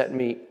set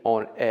me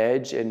on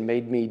edge and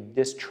made me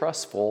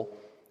distrustful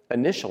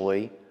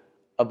initially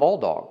of all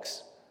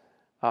dogs.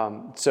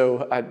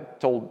 So I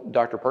told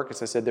Dr.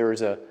 Purkis, I said, there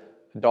was a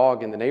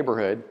dog in the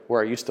neighborhood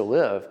where I used to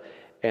live,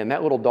 and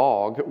that little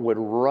dog would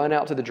run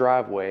out to the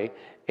driveway,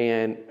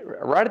 and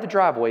right at the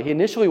driveway, he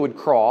initially would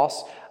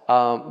cross,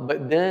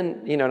 but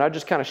then, and I'd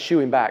just kind of shoo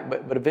him back.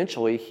 But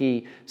eventually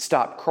he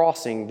stopped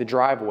crossing the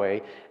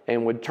driveway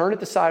and would turn at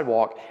the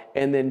sidewalk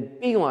and then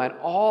beeline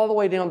all the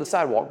way down the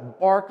sidewalk,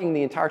 barking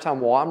the entire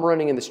time while I'm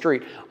running in the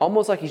street,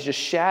 almost like he's just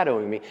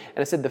shadowing me. And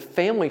I said, the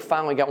family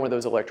finally got one of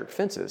those electric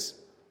fences.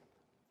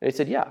 And he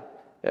said, yeah,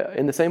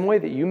 in the same way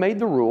that you made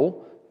the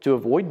rule to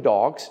avoid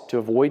dogs, to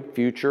avoid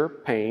future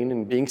pain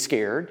and being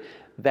scared,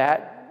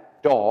 that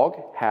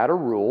dog had a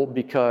rule,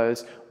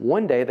 because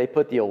one day they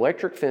put the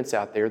electric fence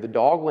out there. The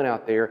dog went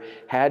out there,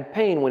 had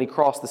pain when he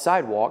crossed the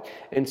sidewalk,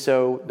 and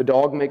so the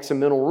dog makes a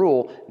mental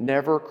rule,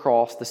 never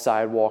cross the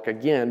sidewalk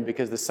again,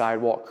 because the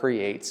sidewalk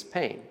creates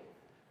pain.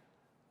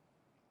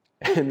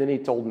 And then he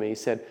told me, he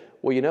said,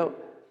 well,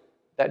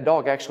 that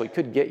dog actually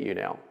could get you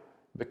now,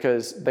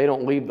 because they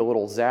don't leave the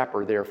little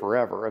zapper there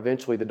forever.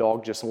 Eventually the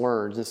dog just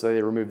learns, and so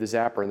they remove the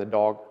zapper and the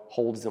dog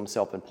holds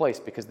himself in place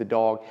because the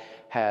dog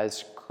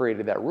has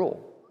created that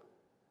rule.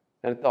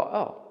 And I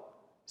thought,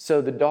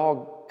 so the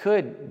dog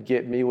could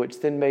get me,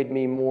 which then made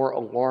me more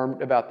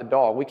alarmed about the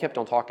dog. We kept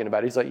on talking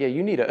about it. He's like, yeah,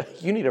 you need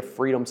a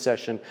freedom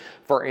session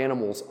for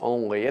animals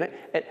only.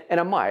 And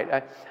I might.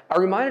 I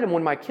reminded him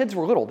when my kids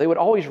were little, they would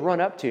always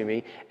run up to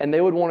me and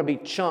they would want to be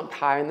chunked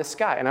high in the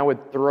sky. And I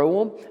would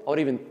throw them. I would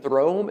even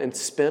throw them and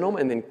spin them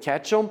and then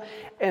catch them.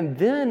 And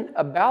then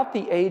about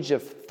the age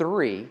of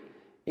 3,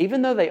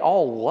 even though they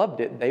all loved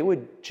it, they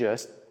would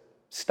just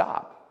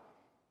stop.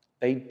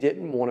 They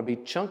didn't want to be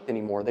chunked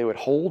anymore. They would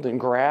hold and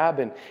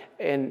grab.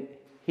 And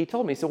he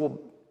told me, so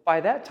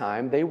by that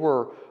time, they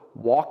were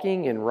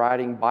walking and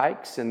riding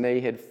bikes, and they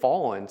had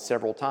fallen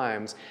several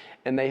times.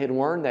 And they had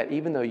learned that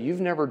even though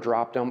you've never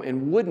dropped them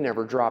and would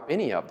never drop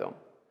any of them,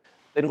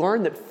 they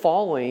learned that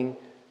falling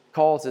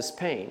causes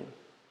pain.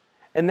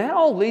 And that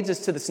all leads us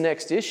to this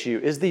next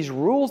issue, is these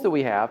rules that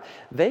we have,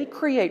 they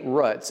create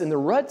ruts. And the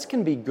ruts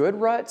can be good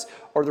ruts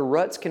or the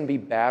ruts can be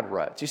bad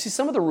ruts. You see,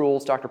 some of the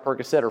rules, Dr.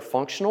 Perkins said, are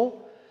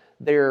functional.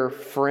 They're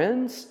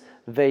friends.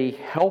 They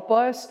help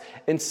us.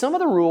 And some of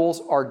the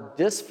rules are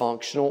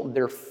dysfunctional.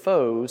 They're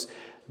foes.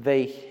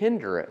 They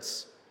hinder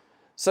us.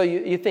 So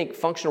you think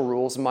functional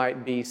rules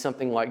might be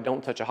something like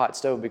don't touch a hot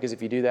stove because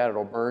if you do that,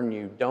 it'll burn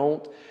you.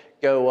 Don't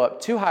go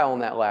up too high on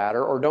that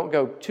ladder, or don't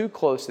go too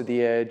close to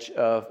the edge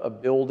of a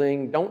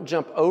building. Don't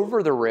jump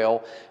over the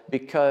rail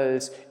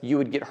because you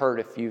would get hurt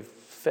if you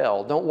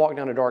fell. Don't walk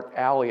down a dark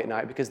alley at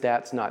night because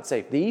that's not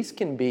safe. These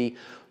can be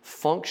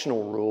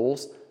functional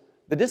rules.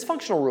 The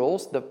dysfunctional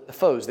rules, the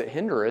foes that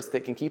hinder us,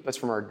 that can keep us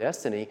from our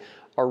destiny,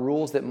 are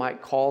rules that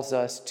might cause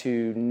us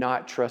to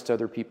not trust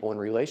other people in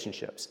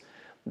relationships.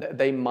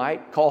 They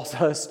might cause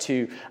us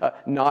to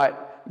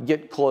not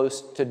get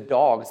close to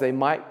dogs. They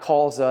might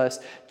cause us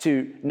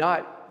to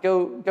not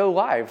go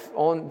live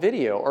on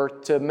video or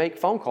to make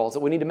phone calls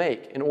that we need to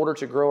make in order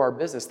to grow our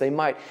business. They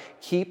might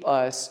keep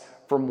us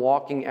from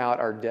walking out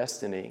our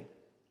destiny.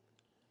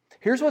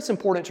 Here's what's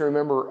important to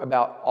remember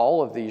about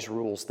all of these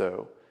rules,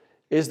 though,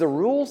 is the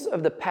rules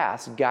of the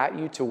past got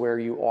you to where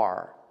you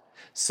are.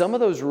 Some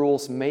of those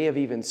rules may have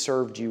even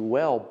served you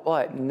well,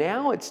 but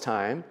now it's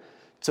time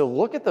to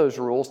look at those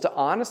rules, to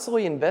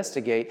honestly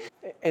investigate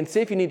and see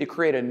if you need to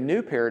create a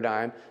new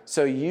paradigm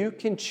so you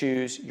can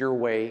choose your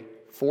way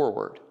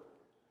forward.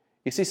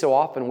 You see, so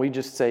often we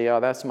just say,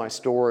 oh, that's my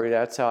story,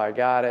 that's how I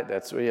got it,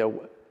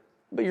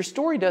 but your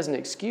story doesn't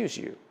excuse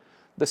you.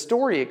 The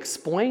story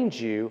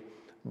explains you,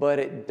 but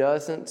it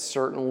doesn't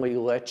certainly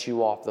let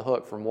you off the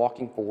hook from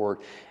walking forward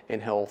in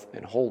health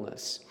and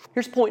wholeness.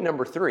 Here's point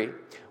number 3.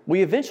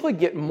 We eventually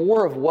get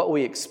more of what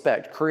we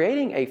expect,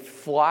 creating a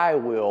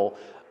flywheel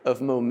of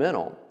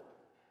momentum.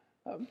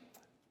 A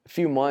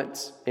few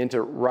months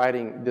into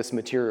writing this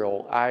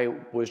material, I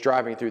was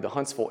driving through the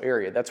Huntsville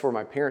area. That's where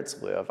my parents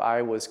live.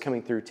 I was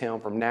coming through town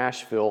from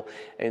Nashville,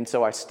 and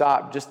so I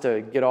stopped just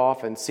to get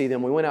off and see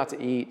them. We went out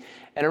to eat,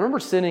 and I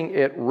remember sitting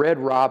at Red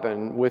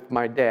Robin with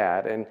my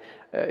dad, and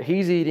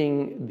he's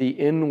eating the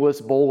endless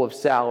bowl of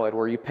salad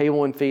where you pay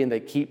one fee and they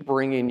keep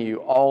bringing you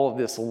all of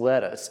this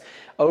lettuce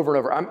over and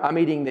over. I'm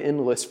eating the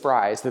endless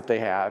fries that they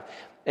have.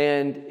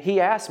 And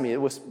he asked me, it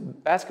was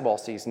basketball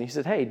season, he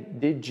said, hey,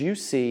 did you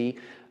see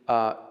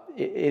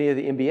any of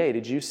the NBA?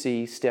 Did you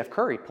see Steph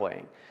Curry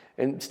playing?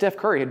 And Steph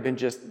Curry had been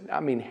just,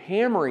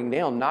 hammering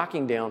down,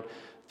 knocking down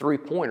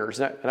three-pointers.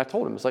 And I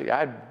told him, it's like,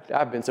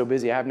 I've been so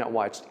busy, I have not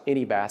watched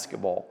any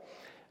basketball.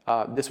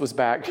 This was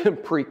back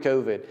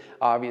pre-COVID,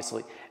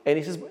 obviously. And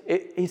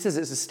he says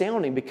it's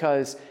astounding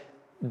because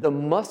the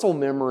muscle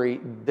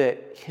memory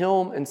that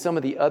him and some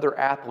of the other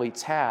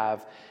athletes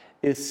have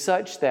is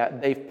such that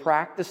they've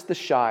practiced the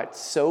shot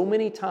so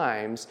many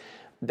times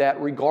that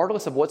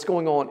regardless of what's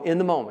going on in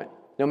the moment,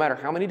 no matter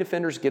how many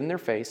defenders get in their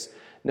face,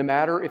 no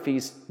matter if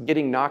he's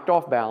getting knocked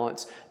off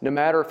balance, no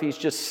matter if he's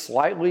just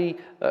slightly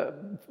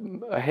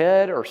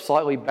ahead or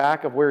slightly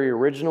back of where he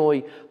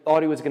originally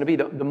thought he was going to be,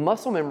 the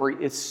muscle memory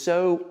is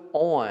so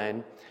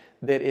on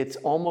that it's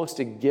almost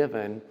a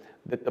given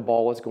that the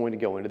ball is going to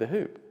go into the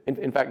hoop.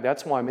 In fact,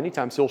 that's why many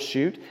times he'll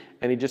shoot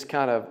and he just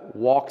kind of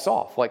walks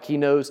off. Like he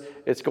knows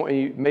it's going,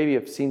 you maybe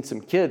have seen some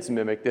kids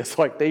mimic this,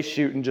 like they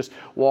shoot and just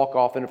walk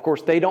off. And of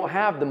course, they don't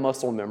have the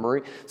muscle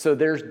memory, so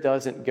theirs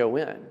doesn't go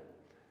in.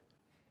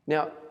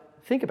 Now,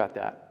 think about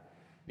that,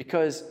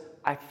 because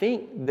I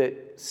think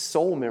that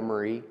soul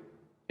memory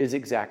is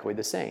exactly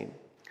the same.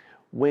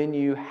 When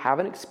you have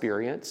an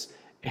experience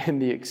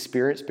and the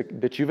experience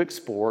that you've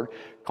explored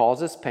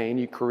causes pain,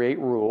 you create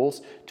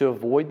rules to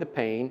avoid the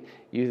pain.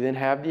 You then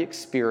have the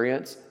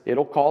experience.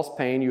 It'll cause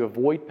pain. You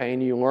avoid pain.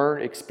 You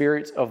learn,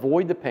 experience,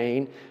 avoid the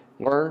pain.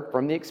 Learn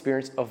from the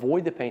experience,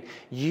 avoid the pain.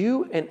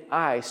 You and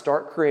I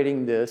start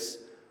creating this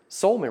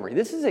soul memory.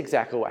 This is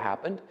exactly what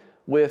happened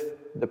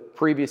with the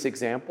previous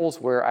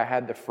examples where I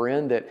had the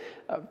friend that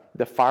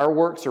the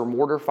fireworks or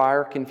mortar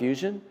fire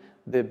confusion,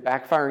 the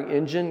backfiring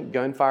engine,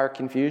 gunfire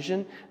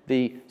confusion,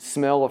 the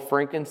smell of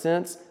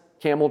frankincense,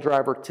 camel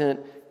driver tent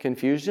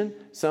confusion,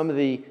 some of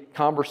the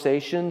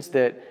conversations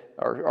that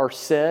are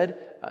said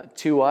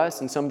to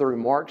us and some of the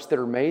remarks that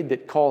are made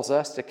that cause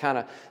us to kind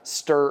of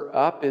stir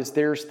up is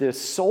there's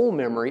this soul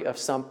memory of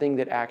something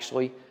that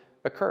actually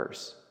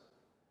occurs.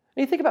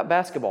 And you think about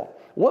basketball.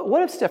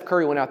 What if Steph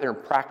Curry went out there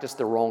and practiced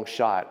the wrong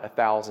shot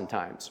 1,000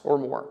 times or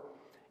more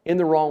in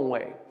the wrong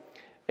way?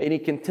 And he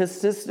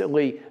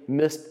consistently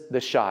missed the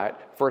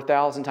shot for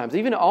 1,000 times,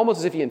 even almost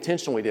as if he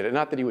intentionally did it.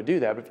 Not that he would do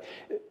that, but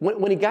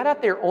when he got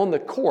out there on the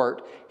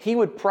court, he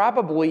would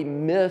probably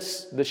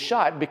miss the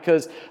shot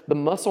because the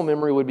muscle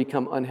memory would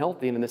become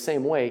unhealthy. And in the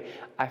same way,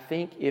 I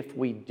think if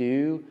we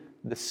do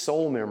the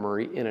soul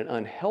memory in an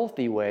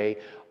unhealthy way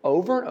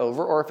over and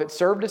over, or if it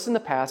served us in the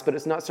past but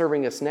it's not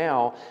serving us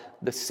now,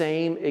 the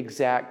same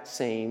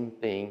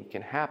thing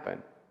can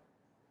happen.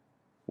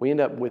 We end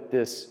up with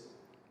this,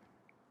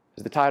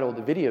 as the title of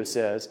the video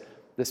says,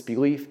 this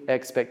belief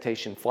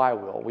expectation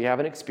flywheel. We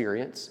have an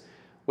experience.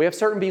 We have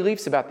certain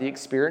beliefs about the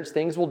experience,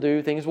 things we'll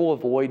do, things we'll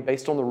avoid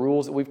based on the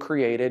rules that we've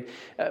created.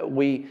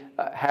 We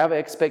have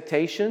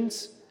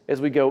expectations as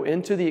we go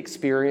into the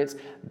experience.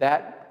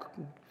 That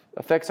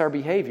affects our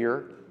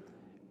behavior,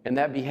 and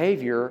that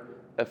behavior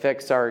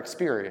affects our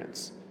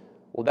experience.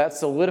 Well, that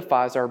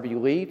solidifies our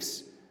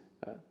beliefs.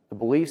 The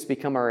beliefs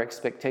become our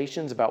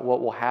expectations about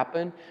what will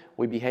happen.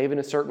 We behave in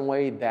a certain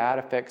way, that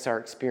affects our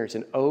experience.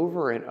 And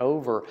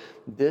over,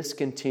 this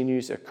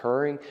continues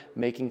occurring,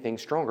 making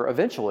things stronger.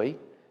 Eventually,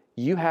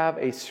 you have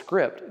a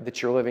script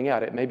that you're living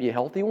out. It may be a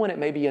healthy one, it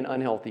may be an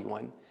unhealthy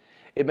one.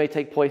 It may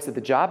take place at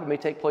the job, it may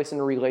take place in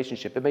a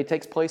relationship, it may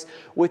take place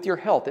with your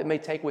health, it may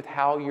take with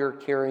how you're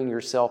carrying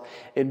yourself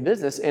in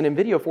business. And in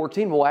video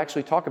 14, we'll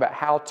actually talk about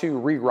how to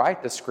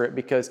rewrite the script,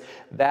 because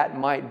that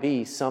might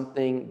be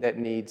something that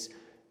needs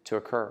to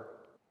occur.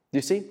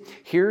 You see,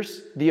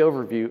 here's the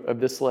overview of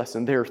this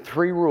lesson. There are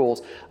 3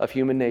 rules of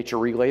human nature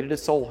related to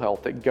soul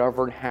health that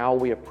govern how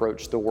we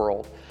approach the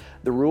world.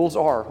 The rules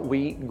are: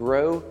 we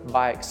grow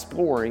by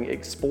exploring.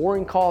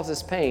 Exploring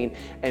causes pain,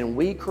 and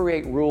we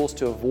create rules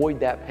to avoid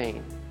that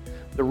pain.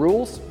 The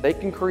rules, they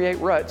can create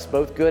ruts,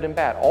 both good and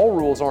bad. All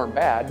rules aren't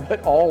bad,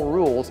 but all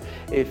rules,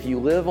 if you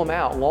live them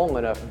out long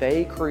enough,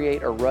 they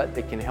create a rut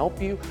that can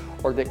help you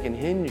or that can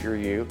hinder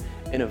you.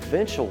 And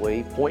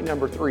eventually, point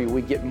number 3,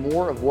 we get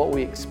more of what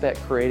we expect,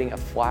 creating a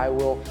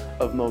flywheel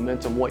of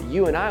momentum. What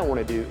you and I want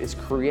to do is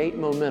create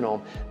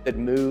momentum that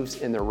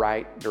moves in the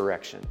right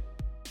direction.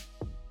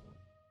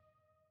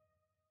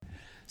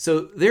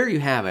 So there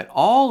you have it.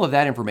 All of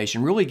that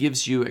information really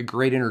gives you a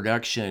great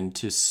introduction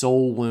to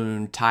soul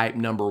wound type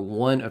number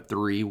 1 of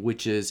 3,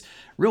 which is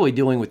really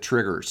dealing with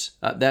triggers.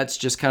 That's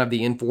just kind of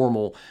the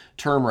informal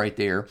term right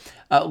there.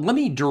 Let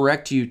me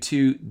direct you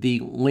to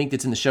the link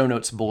that's in the show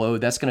notes below.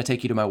 That's going to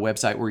take you to my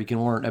website where you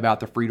can learn about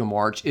the Freedom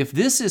March. If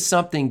this is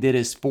something that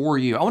is for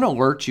you, I want to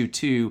alert you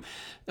to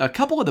a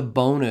couple of the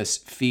bonus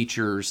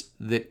features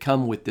that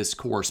come with this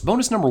course.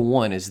 Bonus number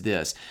 1 is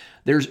this.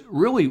 There's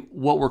really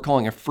what we're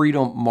calling a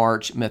Freedom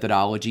March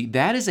methodology.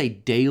 That is a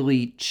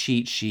daily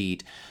cheat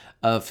sheet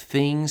of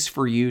things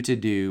for you to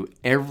do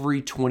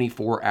every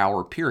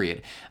 24-hour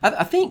period.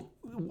 I think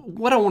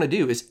what I want to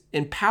do is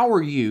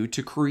empower you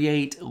to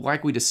create,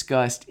 like we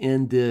discussed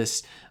in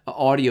this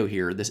audio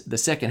here, the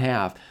second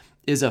half,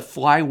 is a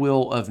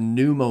flywheel of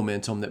new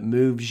momentum that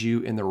moves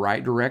you in the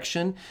right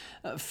direction.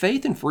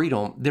 Faith and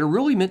freedom, they're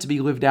really meant to be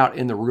lived out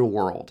in the real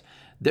world.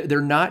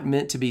 They're not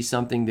meant to be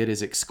something that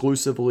is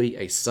exclusively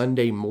a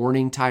Sunday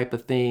morning type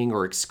of thing,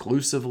 or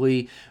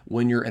exclusively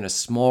when you're in a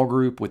small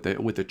group with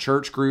a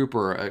church group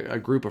or a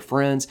group of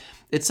friends.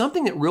 It's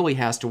something that really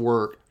has to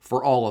work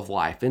for all of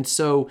life. And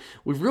so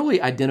we've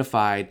really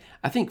identified,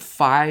 I think,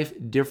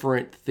 5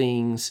 different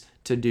things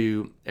to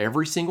do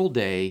every single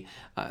day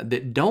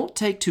that don't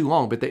take too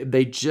long, but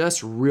they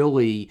just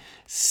really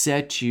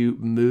set you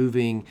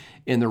moving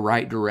in the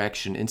right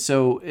direction. And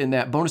so in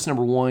that bonus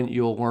number 1,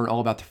 you'll learn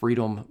all about the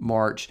Freedom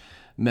March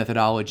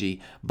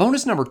methodology.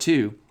 Bonus number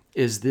 2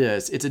 is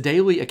this. It's a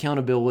daily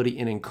accountability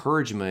and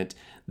encouragement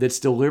that's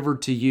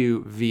delivered to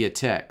you via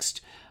text.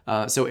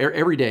 So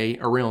every day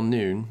around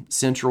noon,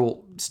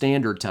 Central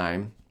Standard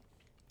Time,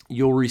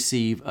 you'll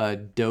receive a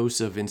dose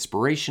of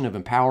inspiration, of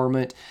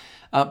empowerment.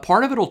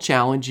 Part of it will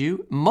challenge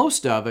you.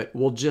 Most of it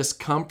will just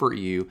comfort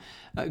you.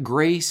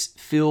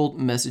 Grace-filled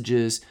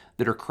messages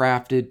that are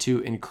crafted to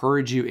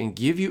encourage you and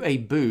give you a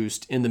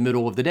boost in the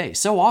middle of the day.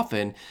 So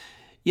often,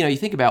 you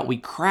think about, we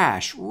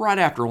crash right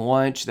after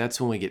lunch.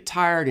 That's when we get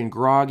tired and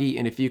groggy.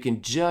 And if you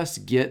can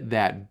just get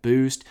that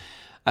boost,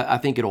 I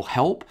think it'll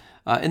help.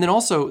 And then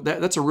also,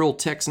 that's a real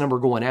text number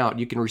going out.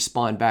 You can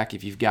respond back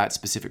if you've got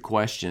specific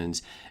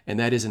questions, and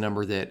that is a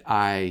number that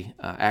I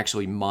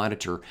actually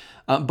monitor.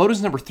 Bonus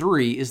number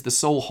 3 is the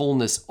Soul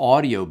Wholeness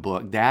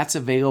audiobook. That's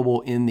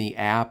available in the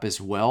app as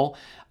well.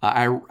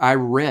 I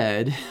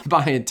read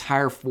my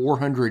entire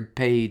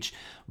 400-page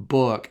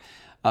book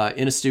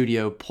in a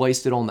studio,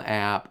 placed it on the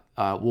app.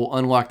 We'll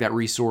unlock that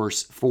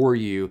resource for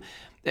you.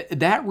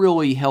 That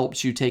really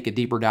helps you take a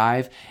deeper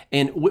dive.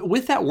 And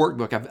with that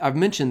workbook, I've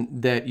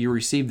mentioned that you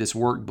receive this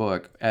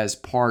workbook as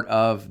part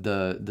of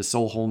the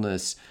Soul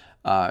Wholeness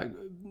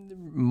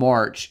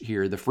March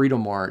here, the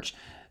Freedom March.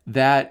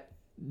 That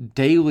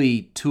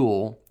daily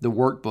tool, the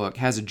workbook,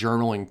 has a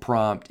journaling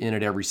prompt in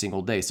it every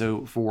single day.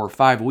 So for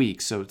 5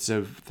 weeks, so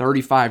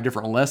 35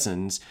 different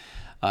lessons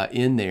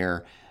in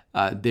there.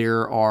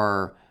 There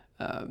are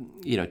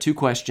 2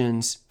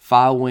 questions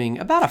following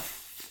about a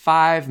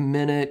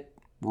 5-minute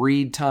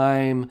read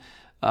time,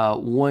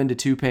 1 to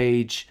 2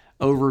 page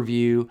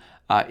overview.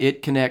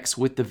 It connects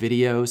with the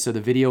video. So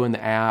the video in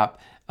the app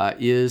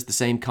is the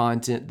same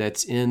content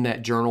that's in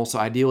that journal. So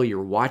ideally,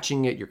 you're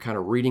watching it, you're kind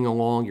of reading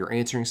along, you're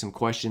answering some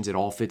questions, it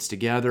all fits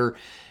together.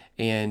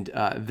 And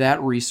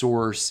that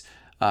resource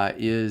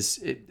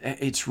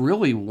it's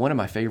really one of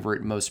my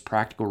favorite, most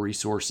practical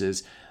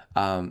resources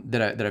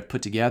that I've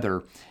put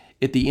together.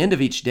 At the end of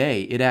each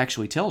day, it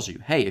actually tells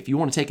you, hey, if you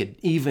want to take an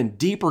even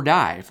deeper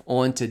dive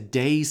on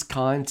today's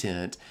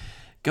content,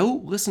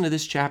 go listen to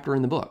this chapter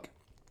in the book.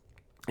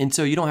 And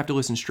so you don't have to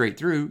listen straight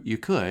through. You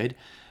could,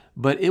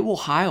 but it will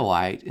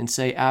highlight and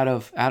say out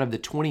of the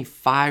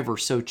 25 or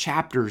so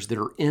chapters that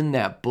are in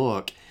that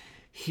book,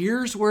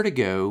 here's where to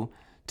go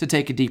to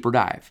take a deeper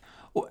dive.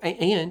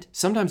 And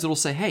sometimes it'll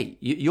say, hey,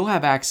 you'll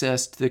have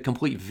access to the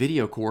complete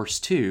video course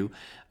too.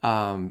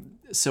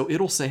 So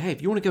it'll say, hey,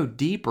 if you want to go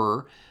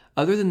deeper,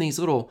 other than these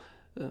little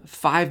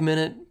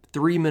 5-minute,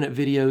 3-minute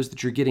videos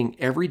that you're getting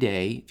every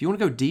day, if you want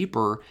to go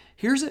deeper,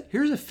 here's a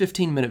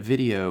 15-minute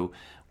video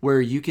where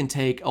you can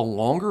take a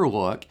longer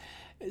look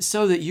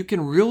so that you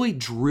can really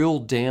drill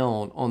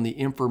down on the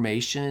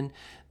information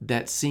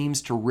that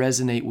seems to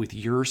resonate with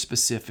your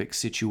specific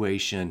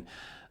situation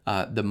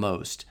the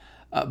most.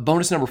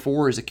 Bonus number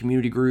 4 is a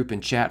community group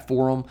and chat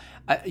forum.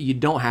 You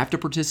don't have to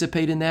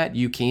participate in that.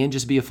 You can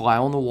just be a fly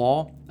on the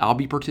wall. I'll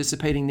be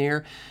participating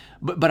there.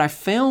 But I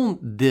found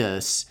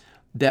this,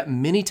 that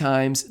many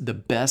times the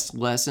best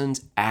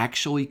lessons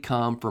actually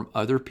come from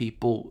other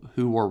people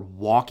who are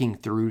walking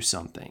through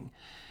something.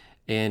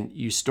 And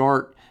you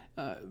start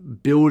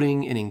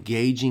building and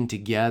engaging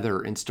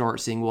together and start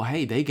saying, well,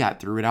 hey, they got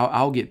through it.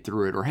 I'll get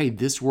through it. Or, hey,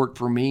 this worked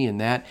for me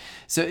and that.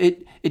 So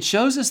it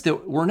shows us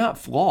that we're not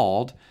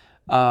flawed.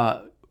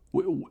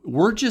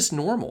 We're just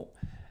normal.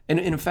 And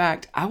in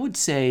fact, I would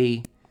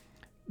say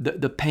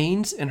the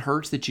pains and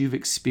hurts that you've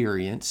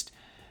experienced,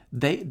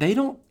 they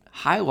don't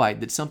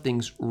highlight that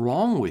something's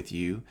wrong with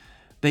you.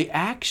 They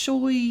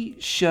actually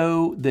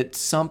show that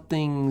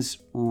something's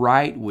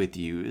right with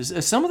you.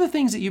 Some of the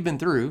things that you've been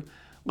through,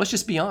 let's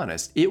just be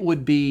honest, it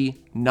would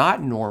be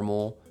not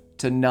normal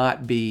to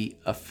not be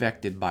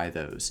affected by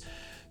those.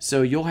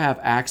 So you'll have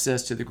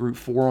access to the group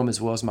forum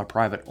as well as my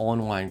private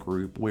online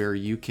group where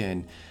you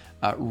can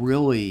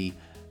really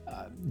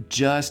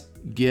just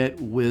get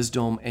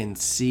wisdom and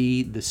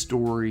see the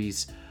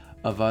stories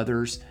of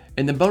others.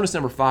 And then bonus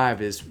number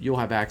 5 is you'll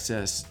have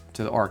access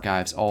to the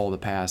archives, all the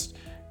past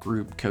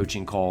group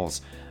coaching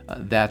calls.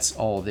 That's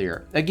all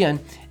there. Again,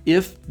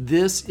 if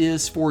this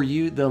is for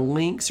you, the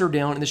links are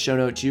down in the show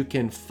notes. You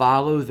can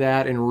follow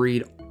that and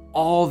read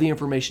all the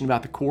information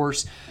about the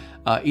course.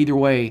 Either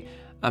way,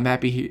 I'm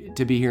happy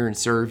to be here and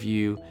serve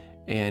you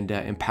and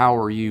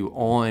empower you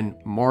on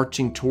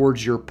marching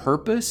towards your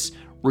purpose,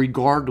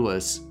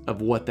 regardless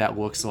of what that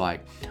looks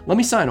like. Let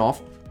me sign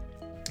off.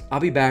 I'll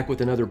be back with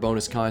another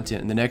bonus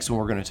content. And the next one,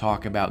 we're going to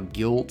talk about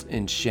guilt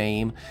and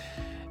shame.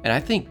 And I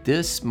think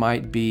this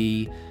might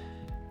be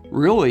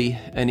really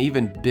an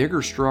even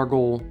bigger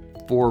struggle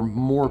for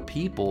more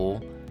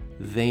people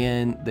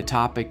than the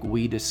topic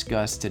we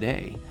discussed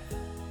today.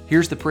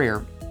 Here's the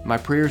prayer. My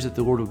prayer is that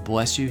the Lord would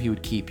bless you. He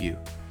would keep you.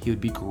 He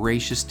would be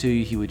gracious to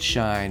you. He would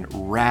shine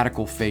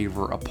radical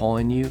favor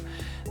upon you,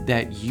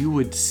 that you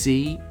would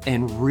see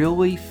and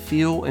really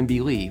feel and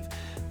believe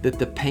that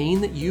the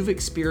pain that you've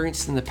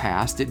experienced in the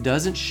past, it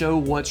doesn't show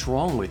what's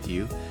wrong with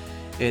you.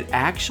 It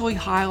actually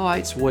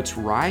highlights what's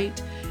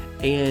right.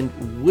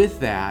 And with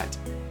that,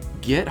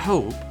 get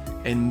hope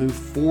and move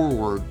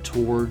forward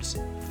towards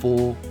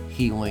full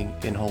healing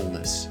and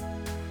wholeness.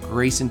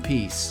 Grace and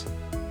peace.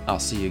 I'll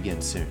see you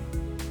again soon.